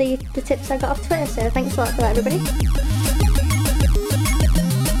roundup of the tips I got off Twitter. So thanks a lot for that, everybody.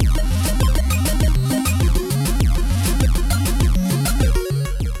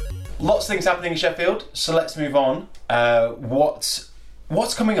 Lots of things happening in Sheffield, so let's move on. What's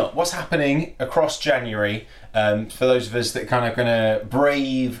coming up? What's happening across January for those of us that kind of going to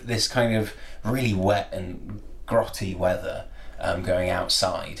brave this kind of really wet and grotty weather going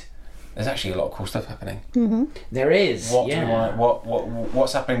outside? There's actually a lot of cool stuff happening. There is.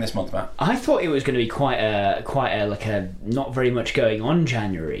 What's happening this month, Matt? I thought it was going to be quite a not very much going on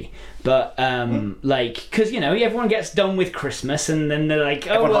January, but because everyone gets done with Christmas and then they're like,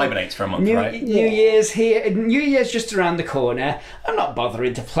 everyone hibernates for a month, right? New Year's here, New Year's just around the corner. I'm not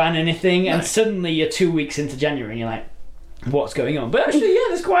bothering to plan anything, and suddenly you're 2 weeks into January and you're like, what's going on? But actually,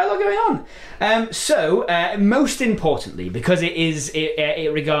 there's quite a lot going on. So, most importantly, because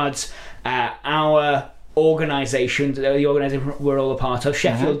it regards our organisation, the organisation we're all a part of,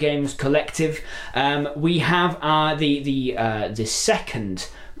 Sheffield Games Collective. We have the second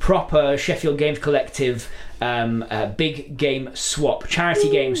proper Sheffield Games Collective big game swap, charity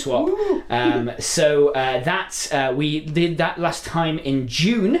game swap. We did that last time in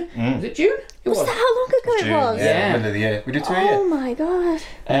June. Was it June? Was that how long ago it was? Yeah, middle of the year. We did 2 a year. Oh my god.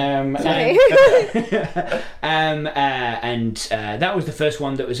 And that was the first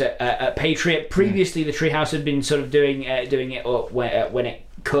one that was at Patriot. Previously, the Treehouse had been sort of doing it up when it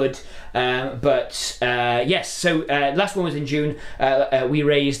could. Yes. So last one was in June. We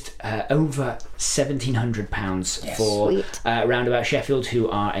raised over £1,700 for Roundabout Sheffield, who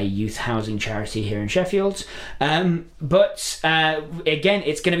are a youth housing charity here in Sheffield. But again,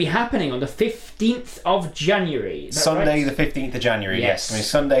 it's going to be happening on the 15th of January. Sunday, right? The 15th of January. Yes. I mean,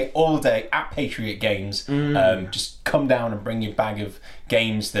 Sunday all day at Patriot Games. Just come down and bring your bag of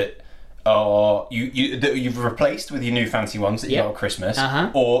games that that you've replaced with your new fancy ones that you got at Christmas,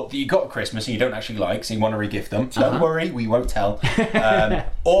 or that you got at Christmas and you don't actually like, so you want to regift them. Don't worry, we won't tell.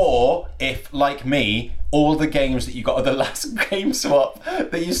 Or if, like me, all the games that you got at the last game swap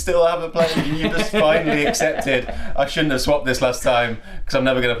that you still haven't played and you just finally accepted, I shouldn't have swapped this last time because I'm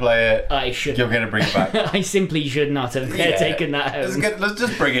never going to play it. I should. You're going to bring it back. I simply should not have taken that home. Let's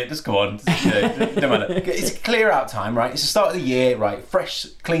just bring it. Just go on. No matter. It's clear out time, right? It's the start of the year, right? Fresh,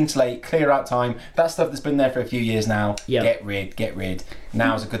 clean slate, clear out time. That stuff that's been there for a few years now. Get rid.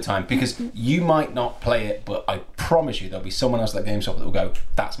 now's a good time, because you might not play it, but I promise you there'll be someone else at GameStop that will go,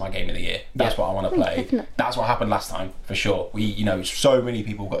 that's my game of the year. That's what I want to play. Definitely. That's what happened last time, for sure. So many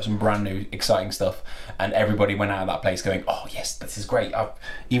people got some brand new, exciting stuff, and everybody went out of that place going, oh yes, this is great.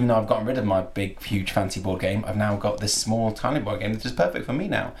 Even though I've gotten rid of my big, huge, fancy board game, I've now got this small, tiny board game that is perfect for me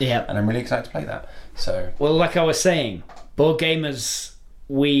now. Yeah. And I'm really excited to play that. So. Well, like I was saying, board gamers,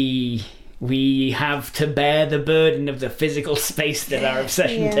 we have to bear the burden of the physical space that our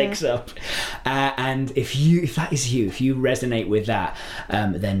obsession takes up. And if that is you, if you resonate with that,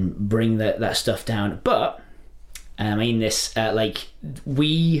 then bring that stuff down. But I mean this,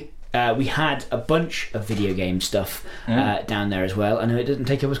 we had a bunch of video game stuff down there as well. I know it doesn't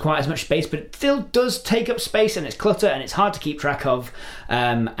take up quite as much space, but it still does take up space, and it's clutter, and it's hard to keep track of.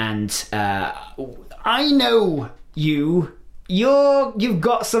 I know you've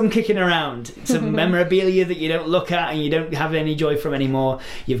got some kicking around, some memorabilia that you don't look at and you don't have any joy from anymore.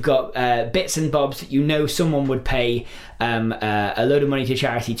 You've got bits and bobs that you know someone would pay a load of money to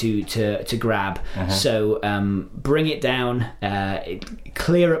charity to grab. So bring it down,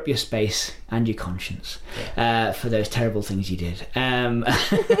 clear up your space and your conscience for those terrible things you did. And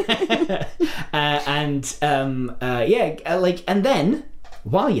then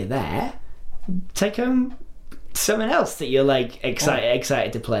while you're there, take home something else that you're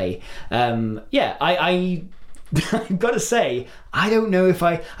excited to play. I've got to say, I don't know if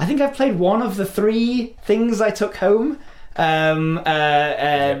I think I've played one of the 3 things I took home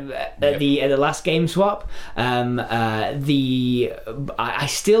at the last game swap. I think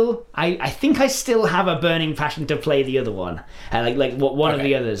I still have a burning passion to play the other one, one of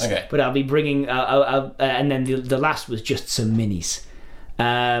the others. But I'll be bringing and then the last was just some minis.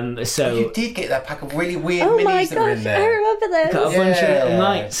 So you did get that pack of really weird Oh minis my that were in gosh, there. I remember those. got a bunch of little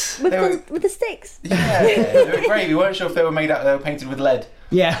knights. With the sticks. Yeah, they were great. We weren't sure if they were painted with lead.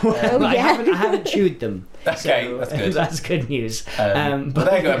 Yeah, I yeah. haven't chewed them. Okay, So, that's good. That's good news. But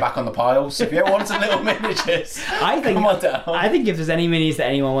they're going back on the pile. So if you ever want some little miniatures, come on down. I think if there's any minis that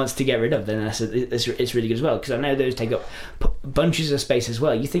anyone wants to get rid of, then it's really good as well, because I know those take up bunches of space as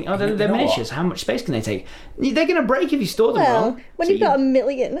well. You think, oh, they're miniatures. How much space can they take? They're going to break if you store them Well, wrong. when So you've got 1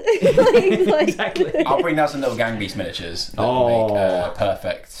 million. Exactly. I'll bring down some little Gang Beast miniatures that will make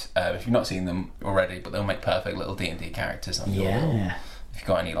perfect. If you've not seen them already, but they'll make perfect little D&D characters. On your little, if you've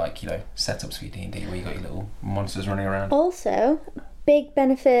got any setups for your D&D where you got your little monsters running around. Also, big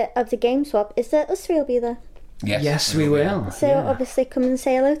benefit of the game swap is that us 3 will be there. Yes, we will. So obviously come and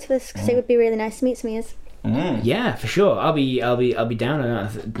say hello to us, because it would be really nice to meet some of us. Yeah, for sure. I'll be down. I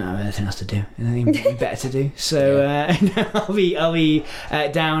don't have anything else to do. Anything better to do. So I'll be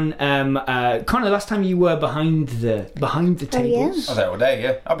down. Connor, last time you were behind the tables. I was there all day.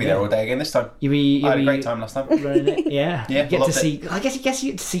 Yeah, I'll be there all day again this time. I had a great time last time. Running it. Yeah. Yeah, You get to loved see. I guess you get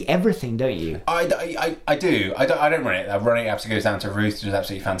to see everything, don't you? I do. I don't run it. I run it absolutely goes down to Ruth, who does an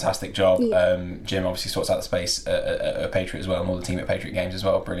absolutely fantastic job. Jim obviously sorts out the space at Patriot as well, and all the team at Patriot Games as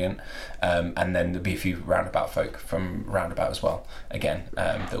well. Brilliant. And then there'll be a few Roundabout folk from Roundabout as well. Again,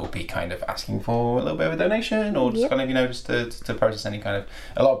 that will be kind of asking for a little bit of a donation, or just kind of just to process any kind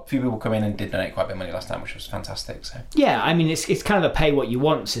of. Few people come in and did donate quite a bit of money last time, which was fantastic. So yeah, I mean it's kind of a pay what you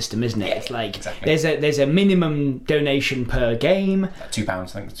want system, isn't it? Yeah, it's like exactly. there's a minimum donation per game. £2, I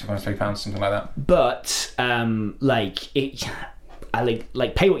think £2, £3, something like that. But I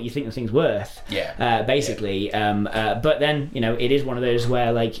pay what you think the thing's worth. Yeah. Basically. Yeah. But then it is one of those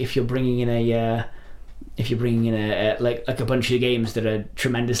where if you're bringing in a bunch of games that are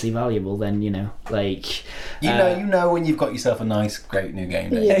tremendously valuable, then you know when you've got yourself a nice, great new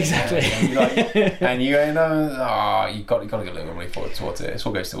game. Yeah. Exactly. And you got to get a little bit money forward towards it. It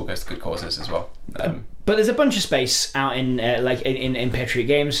all goes to good causes as well. But there's a bunch of space out in Patriot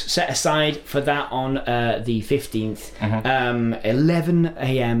Games set aside for that on the 15th. 11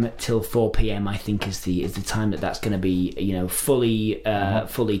 a.m. till 4 p.m. I think is the time that's going to be fully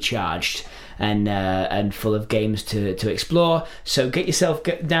charged and full of games to explore. So get yourself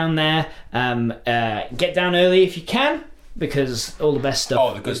down there. Get down early if you can, because all the best stuff.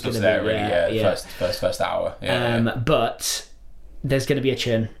 Oh, the good stuff's there already. First hour. But there's going to be a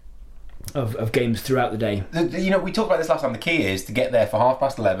churn of games throughout the day. We talked about this last time. The key is to get there for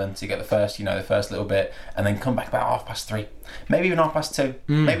 11:30, so you get the first little bit, and then come back about 3:30, maybe even 2:30.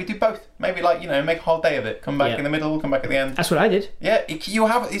 Maybe do both. Maybe make a whole day of it. Come back in the middle, come back at the end. That's what I did. Yeah, you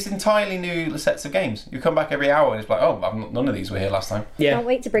have it's entirely new sets of games. You come back every hour, and it's like, none of these were here last time. Yeah. Can't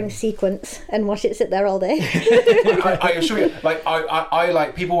wait to bring Sequence and watch it sit there all day. I assure you,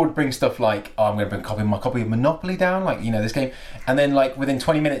 I people would bring stuff like, I'm going to bring my copy of Monopoly down, this game, and then within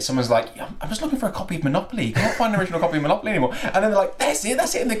 20 minutes, someone's like, like, I'm just looking for a copy of Monopoly. You can't find an original copy of Monopoly anymore. And then they're like, that's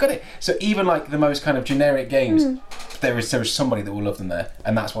it, and they've got it. So even like the most kind of generic games, there is somebody that will love them there,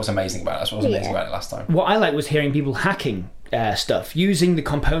 and that's what's amazing about it. That's what was amazing about it last time. What I like was hearing people hacking stuff, using the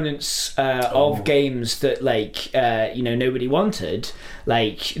components of games that nobody wanted,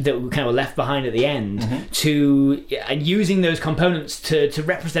 like that were kind of left behind at the end, and using those components to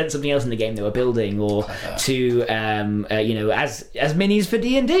represent something else in the game they were building, or to as minis for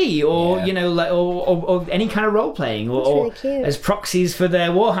D&D, or or any kind of role playing, or really as proxies for their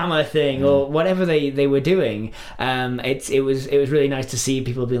Warhammer thing, or whatever they were doing. It was really nice to see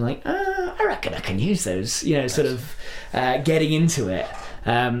people being like, I reckon I can use those, sort of getting into it.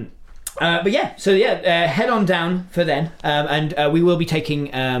 But head on down for then, and we will be taking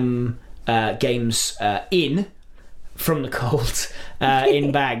games in from the cold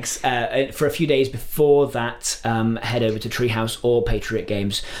in bags for a few days before that. Head over to Treehouse or Patriot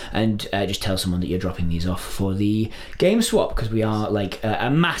Games and just tell someone that you're dropping these off for the game swap, because we are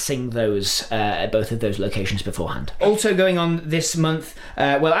amassing those at both of those locations beforehand. Also going on this month,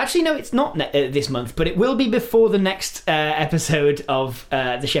 well actually no, it's not this month, but it will be before the next episode of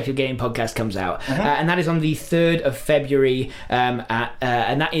the Sheffield Gaming Podcast comes out, and that is on the 3rd of February, and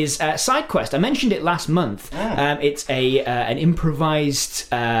that is SideQuest. I mentioned it last month. It's an improvised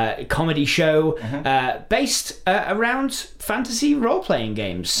comedy show based around fantasy role-playing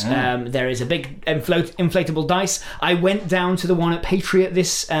games. There is a big inflatable dice. I went down to the one at Patriot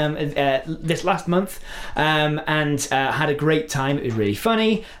this last month and had a great time. It was really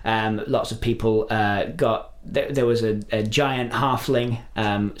funny. Lots of people there was a giant halfling,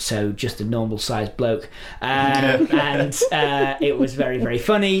 so just a normal sized bloke, and it was very, very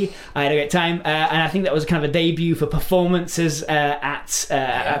funny. I had a great time, and I think that was kind of a debut for performances at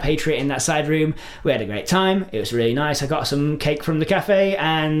Patriot in that side room. We had a great time. It was really nice. I got some cake from the cafe,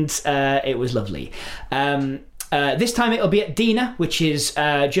 and it was lovely. This time it'll be at Dina, which is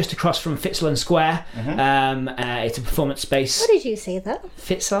just across from Fitzallen Square. It's a performance space. What did you say that?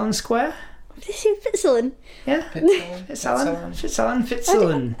 Fitzallen Square? Did you say Fitzallen? Yeah.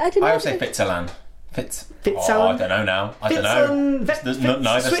 Fitzallen. I don't know. I would say Fitzallen. Fitzallen. Oh, I don't know now. I don't know.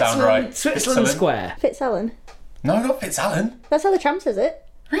 Neither sound right. Switzerland Square. Fitzallen. No, not Fitzallen. That's how the tram says it.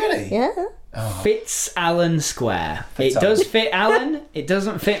 Really? Yeah. Oh. Fitzallen Square. It does fit Alan. It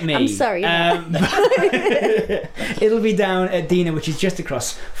doesn't fit me. I'm sorry. It'll be down at Dina, which is just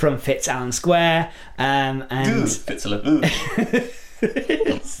across from Fitzallen Square. And Fitzallen.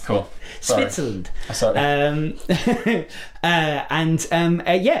 Cool. Sorry. Switzerland. Sorry.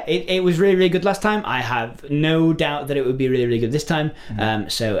 It was really, really good last time. I have no doubt that it would be really, really good this time.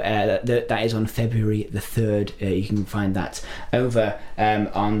 That is on February the 3rd. You can find that over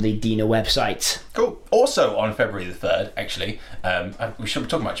on the Dina website. Cool. Also on February the 3rd, actually, we should be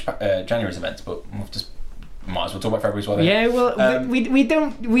talking about January's events, but we'll just might as well talk about February as well then. Yeah, well,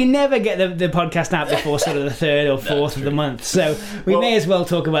 we never get the podcast out before sort of the 3rd or 4th of the month, so we may as well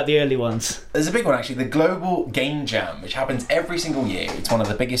talk about the early ones. There's a big one actually, the Global Game Jam, which happens every single year. It's one of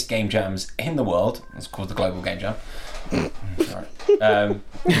the biggest game jams in the world. It's called the Global Game Jam. Sorry.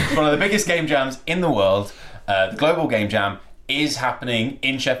 It's one of the biggest game jams in the world. The Global Game Jam is happening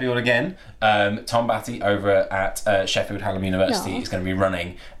in Sheffield again. Tom Batty over at Sheffield Hallam University is going to be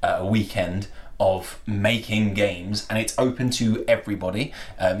running a weekend of making games, and it's open to everybody.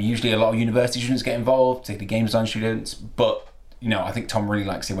 Usually a lot of university students get involved, particularly game design students, but I think Tom really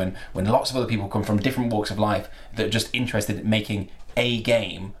likes it when lots of other people come from different walks of life that are just interested in making a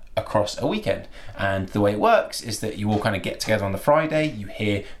game across a weekend. And the way it works is that you all kind of get together on the Friday, you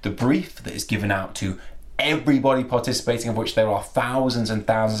hear the brief that is given out to everybody participating, of which there are thousands and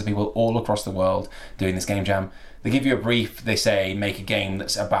thousands of people all across the world doing this game jam. They give you a brief, they say make a game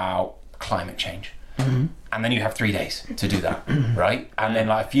that's about climate change, and then you have 3 days to do that, right? And then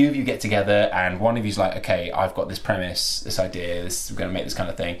like a few of you get together, and one of you's like, okay, I've got this premise, this idea, we're going to make this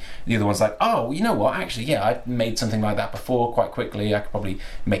kind of thing. The other one's like, oh, you know what, actually, yeah, I've made something like that before quite quickly. I could probably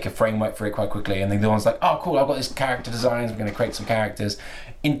make a framework for it quite quickly. And then the other one's like, oh, cool, I've got this character designs, we're going to create some characters.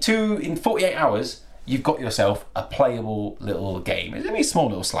 In 48 hours, you've got yourself a playable little game. It's going to be a small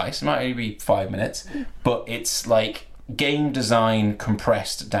little slice. It might only be 5 minutes, but it's like game design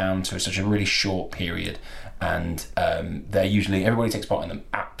compressed down to such a really short period, and they're usually, everybody takes part in them,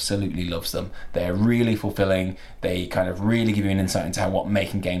 absolutely loves them. They're really fulfilling. They kind of really give you an insight into what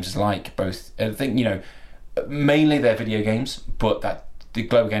making games is like. Both, I think, mainly they're video games, but that the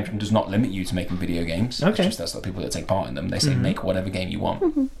Global Game Jam does not limit you to making video games. Okay. It's just that's the people that take part in them. They say make whatever game you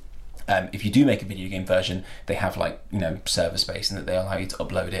want. If you do make a video game version, they have server space, and that they allow you to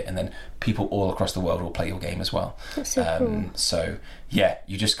upload it, and then people all across the world will play your game as well. That's so cool. So yeah,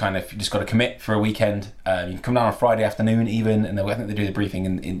 you just got to commit for a weekend. You can come down on Friday afternoon even, and I think they do the briefing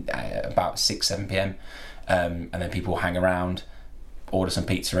in about 6-7 p.m. And then people hang around, order some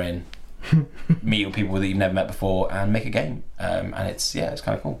pizza in, meet with people that you've never met before, and make a game. And it's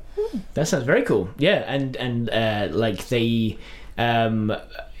kind of cool. That sounds very cool. Yeah, and like they.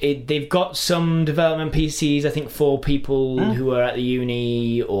 They've got some development PCs, I think, for people who are at the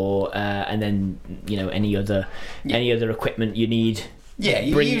uni, or and then any other equipment you need. Yeah,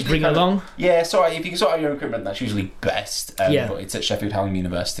 you bring along. Yeah, sorry, if you can sort out your own equipment, that's usually best. But it's at Sheffield Hallam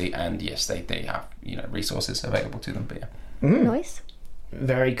University, and yes, they have resources available to them. But yeah, Nice.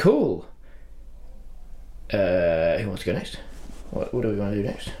 Very cool. Who wants to go next? What do we want to do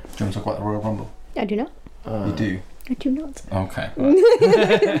next? Do you want to talk about the Royal Rumble? I do not. You do. I do not. Okay.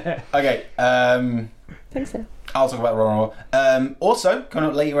 Right. Okay. I think so. I'll talk about Royal Rumble. Also, coming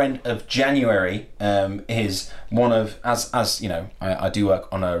up later end of January is one of as you know, I do work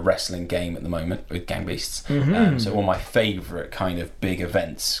on a wrestling game at the moment with Gang Beasts. So one of my favourite kind of big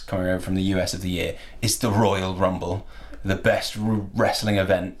events coming over from the US of the year is the Royal Rumble, the best wrestling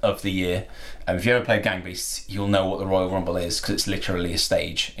event of the year. If you ever played Gang Beasts, you'll know what the Royal Rumble is, because it's literally a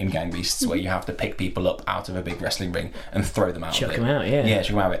stage in Gang Beasts where you have to pick people up out of a big wrestling ring and throw them out of it. Chuck them out, yeah. Yeah,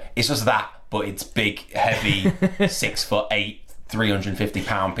 chuck them out of it. It's just that, but it's big, heavy, 6'8",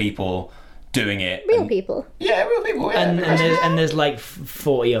 350-pound people doing it. Real people. Yeah, real people. Yeah, and there's like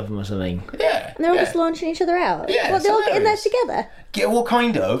 40 of them or something. Yeah. And they're all just launching each other out. Yeah, What, they all get in there hilarious. together? Yeah, well,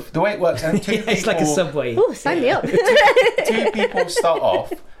 kind of. The way it works, and It's like a subway. Oh, sign me up. two people start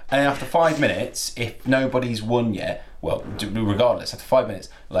off, and after 5 minutes, if nobody's won yet, well, regardless, after 5 minutes,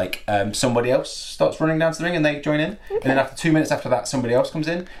 somebody else starts running down to the ring and they join in. Okay. And then after 2 minutes after that, somebody else comes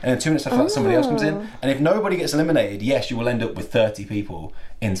in. And then 2 minutes after that, somebody else comes in. And if nobody gets eliminated, yes, you will end up with 30 people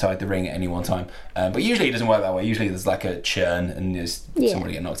inside the ring at any one time. But usually it doesn't work that way. Usually there's like a churn and there's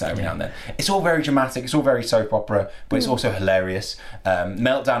somebody get knocked out every now and then. It's all very dramatic. It's all very soap opera, but it's also hilarious.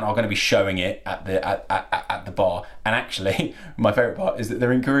 Meltdown are going to be showing it at the bar. And actually, my favourite part is that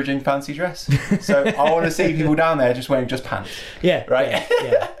they're encouraging fancy dress. So I want to see people down there just wearing just pants. Yeah. Right?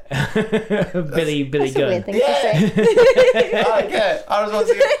 Yeah. Billy That's Gunn. a weird thing to say.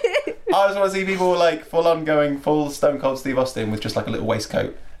 I just want to see people full on going full Stone Cold Steve Austin with just like a little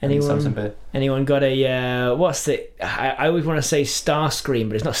waistcoat and some beer. Anyone got a what's it? I always want to say Starscream,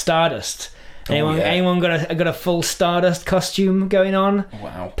 but it's not Stardust. Anyone got a full Stardust costume going on?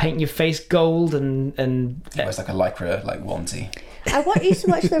 Wow. Paint your face gold and It's like a lycra onesie. I used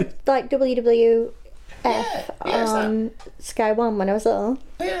to watch the WWF on Sky One when I was little.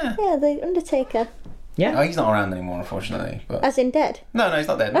 Yeah. Yeah, the Undertaker. yeah. Oh, he's not around anymore, unfortunately. But As in dead. no, he's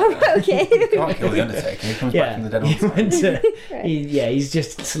not dead. Oh, okay. You can't kill the Undertaker. He comes back from the dead all the time. He's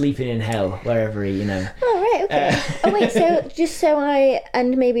just sleeping in hell wherever he. Oh, right, okay. Oh, wait, so just so I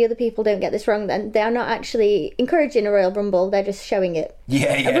and maybe other people don't get this wrong then, they are not actually encouraging a Royal Rumble, they're just showing it.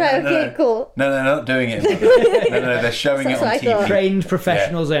 Yeah. Right, no, okay, cool. No, they're not doing it. No, they're showing it That's on what I TV. thought. Trained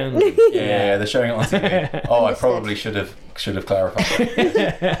professionals only. Yeah, they're showing it on TV. Oh, I probably should have clarified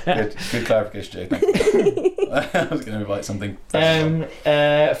that. Good clarification, Jay. Thank you. I was going to invite something.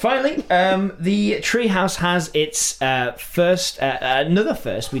 Finally, the Treehouse has its another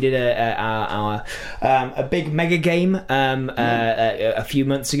first. We did a big mega game a few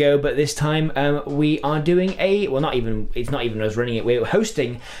months ago, but this time we are doing it's not even us running it. We're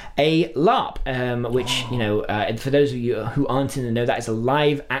hosting a LARP, which for those of you who aren't in the know, that is a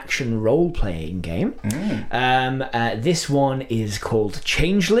live action role playing game. This one is called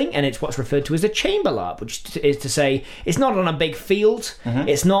Changeling, and it's what's referred to as a chamber LARP, which is to say it's not on a big field.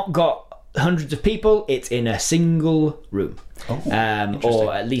 It's not got hundreds of people. It's in a single room.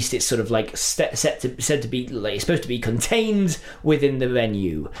 Or at least it's sort of like said to be it's supposed to be contained within the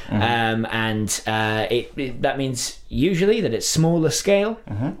venue, and that means usually that it's smaller scale.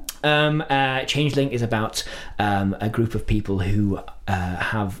 Changeling is about a group of people who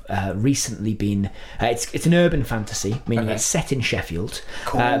have recently been. It's an urban fantasy, meaning it's set in Sheffield,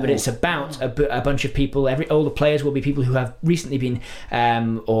 but it's about a bunch of people. All the players will be people who have recently been,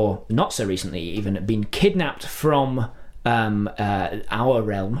 or not so recently even, been kidnapped from our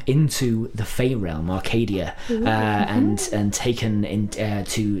realm into the Fey realm, Arcadia, and taken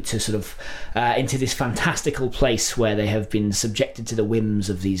to sort of into this fantastical place where they have been subjected to the whims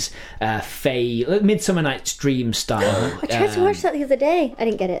of these Fey, Midsummer Night's Dream style. I tried to watch that the other day. I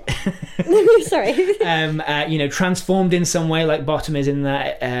didn't get it. Sorry. Transformed in some way, like Bottom is in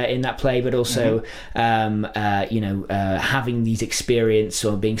that play, but also having these experience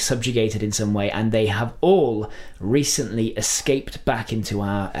or being subjugated in some way, and they have all recently escaped back into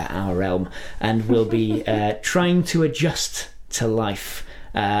our realm and will be trying to adjust to life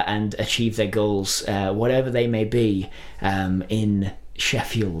and achieve their goals, whatever they may be, in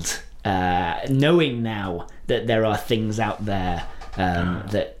Sheffield, knowing now that there are things out there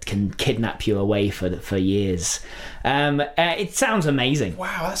that can kidnap you away for years. It sounds amazing.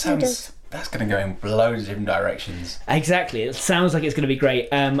 Wow, that sounds... That's going to go in loads of different directions. Exactly. It sounds like it's going to be great.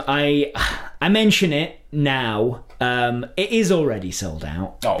 I mention it now. It is already sold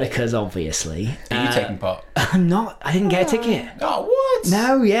out because obviously... Are you taking part? I'm not. I didn't get a ticket. Oh, what?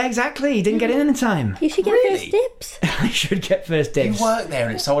 No, yeah, exactly. Didn't get in in time. You should get first dibs. I should get first dibs. You worked there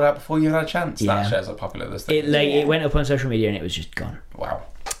and it sold out before you had a chance. Yeah. That shows how popular this thing is. It went up on social media and it was just gone. Wow.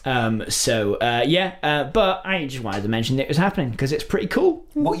 But I just wanted to mention that it was happening because it's pretty cool.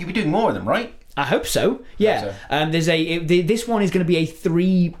 Well, you'll be doing more of them, right? I hope so. Yeah. This one is going to be a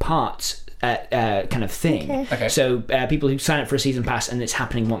 3-part kind of thing. Okay. So people who sign up for a season pass, and it's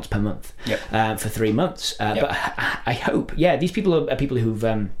happening once per month for 3 months. But I hope, these people are people who've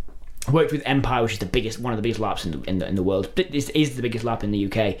worked with Empire, which is one of the biggest LARPs in the world. This is the biggest LARP in the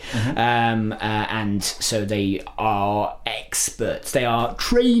UK, and so they are experts. They are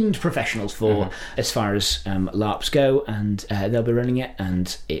trained professionals for as far as LARPs go, and they'll be running it,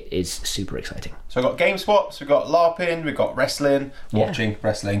 and it is super exciting. So we've got game swaps, we've got LARPing, we've got wrestling, watching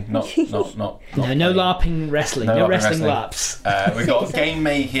wrestling, not no LARPing wrestling, no wrestling LARPs. We've got game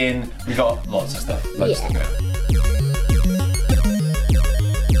making, we've got lots of stuff. Loads of stuff.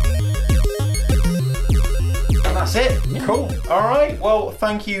 That's it. Yeah. Cool. All right. Well,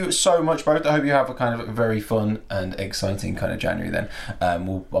 thank you so much, both. I hope you have a kind of a very fun and exciting kind of January then.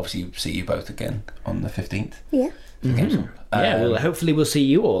 We'll obviously see you both again on the 15th. Yeah. Well, hopefully we'll see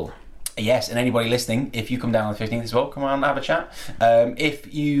you all. Yes, and anybody listening, if you come down on the 15th as well, come on and have a chat.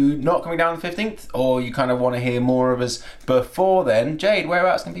 If you're not coming down on the 15th, or you kind of want to hear more of us before then, Jade,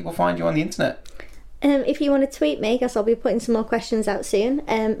 whereabouts can people find you on the internet? If you want to tweet me, because I'll be putting some more questions out soon,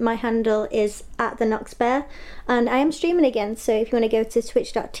 my handle is @TheNoxBear, and I am streaming again, so if you want to go to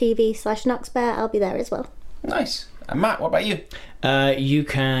twitch.tv/NoxBear, I'll be there as well. Nice. And Matt, what about you? You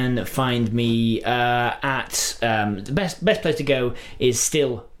can find me at the best place to go is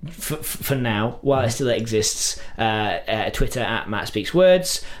still for now, while it still exists, Twitter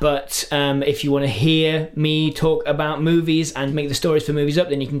 @MattSpeaksWords. But if you want to hear me talk about movies and make the stories for movies up,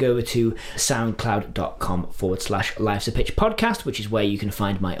 then you can go over to soundcloud.com/Life's a Pitch podcast, which is where you can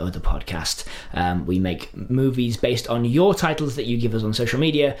find my other podcast. We make movies based on your titles that you give us on social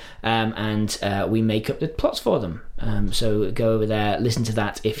media, and we make up the plots for them. So go over there, listen to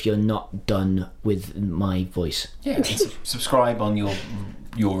that if you're not done with my voice. Yeah, and subscribe on your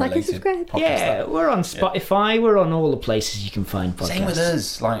related podcast. Yeah, we're on Spotify. We're on all the places you can find podcasts. Same with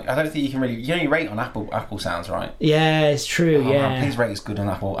us. Like, I don't think you can really. You only rate on Apple Sounds, right? Yeah, it's true. Man, please rate us good on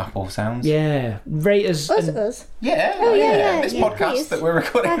Apple Sounds. Yeah, rate us. Us. Yeah. Oh yeah. This podcast please. that we're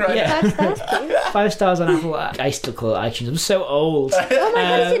recording right now. 5 stars, please. 5 stars on Apple. I still call it iTunes. I'm so old. Oh my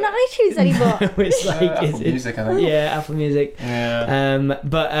god, it's not iTunes anymore. It's like Apple Music, I think. Yeah, Apple Music.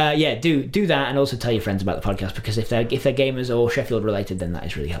 Yeah. Do that, and also tell your friends about the podcast, because if they're gamers or Sheffield related, then that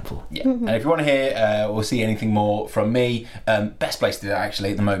is really helpful. Yeah. And if you want to hear or see anything more from me, best place to do that actually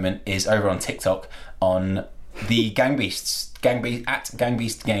at the moment is over on TikTok on the Gang Beasts Game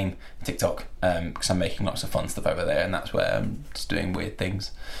TikTok, because I'm making lots of fun stuff over there, and that's where I'm just doing weird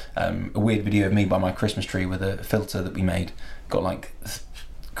things. A weird video of me by my Christmas tree with a filter that we made got like a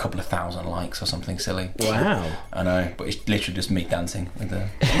couple of thousand likes or something silly. Wow. I know, but it's literally just me dancing with the.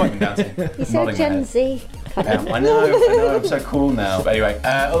 I'm not even dancing. You're so Gen Z. I know, I'm so cool now. But anyway,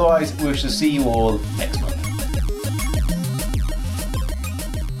 otherwise we shall see you all next month.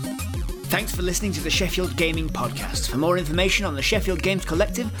 Thanks for listening to the Sheffield Gaming Podcast. For more information on the Sheffield Games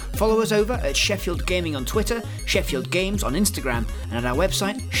Collective, follow us over at Sheffield Gaming on Twitter, Sheffield Games on Instagram, and at our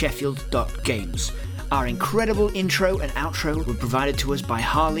website, sheffield.games. Our incredible intro and outro were provided to us by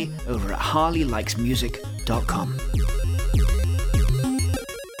Harley over at harleylikesmusic.com.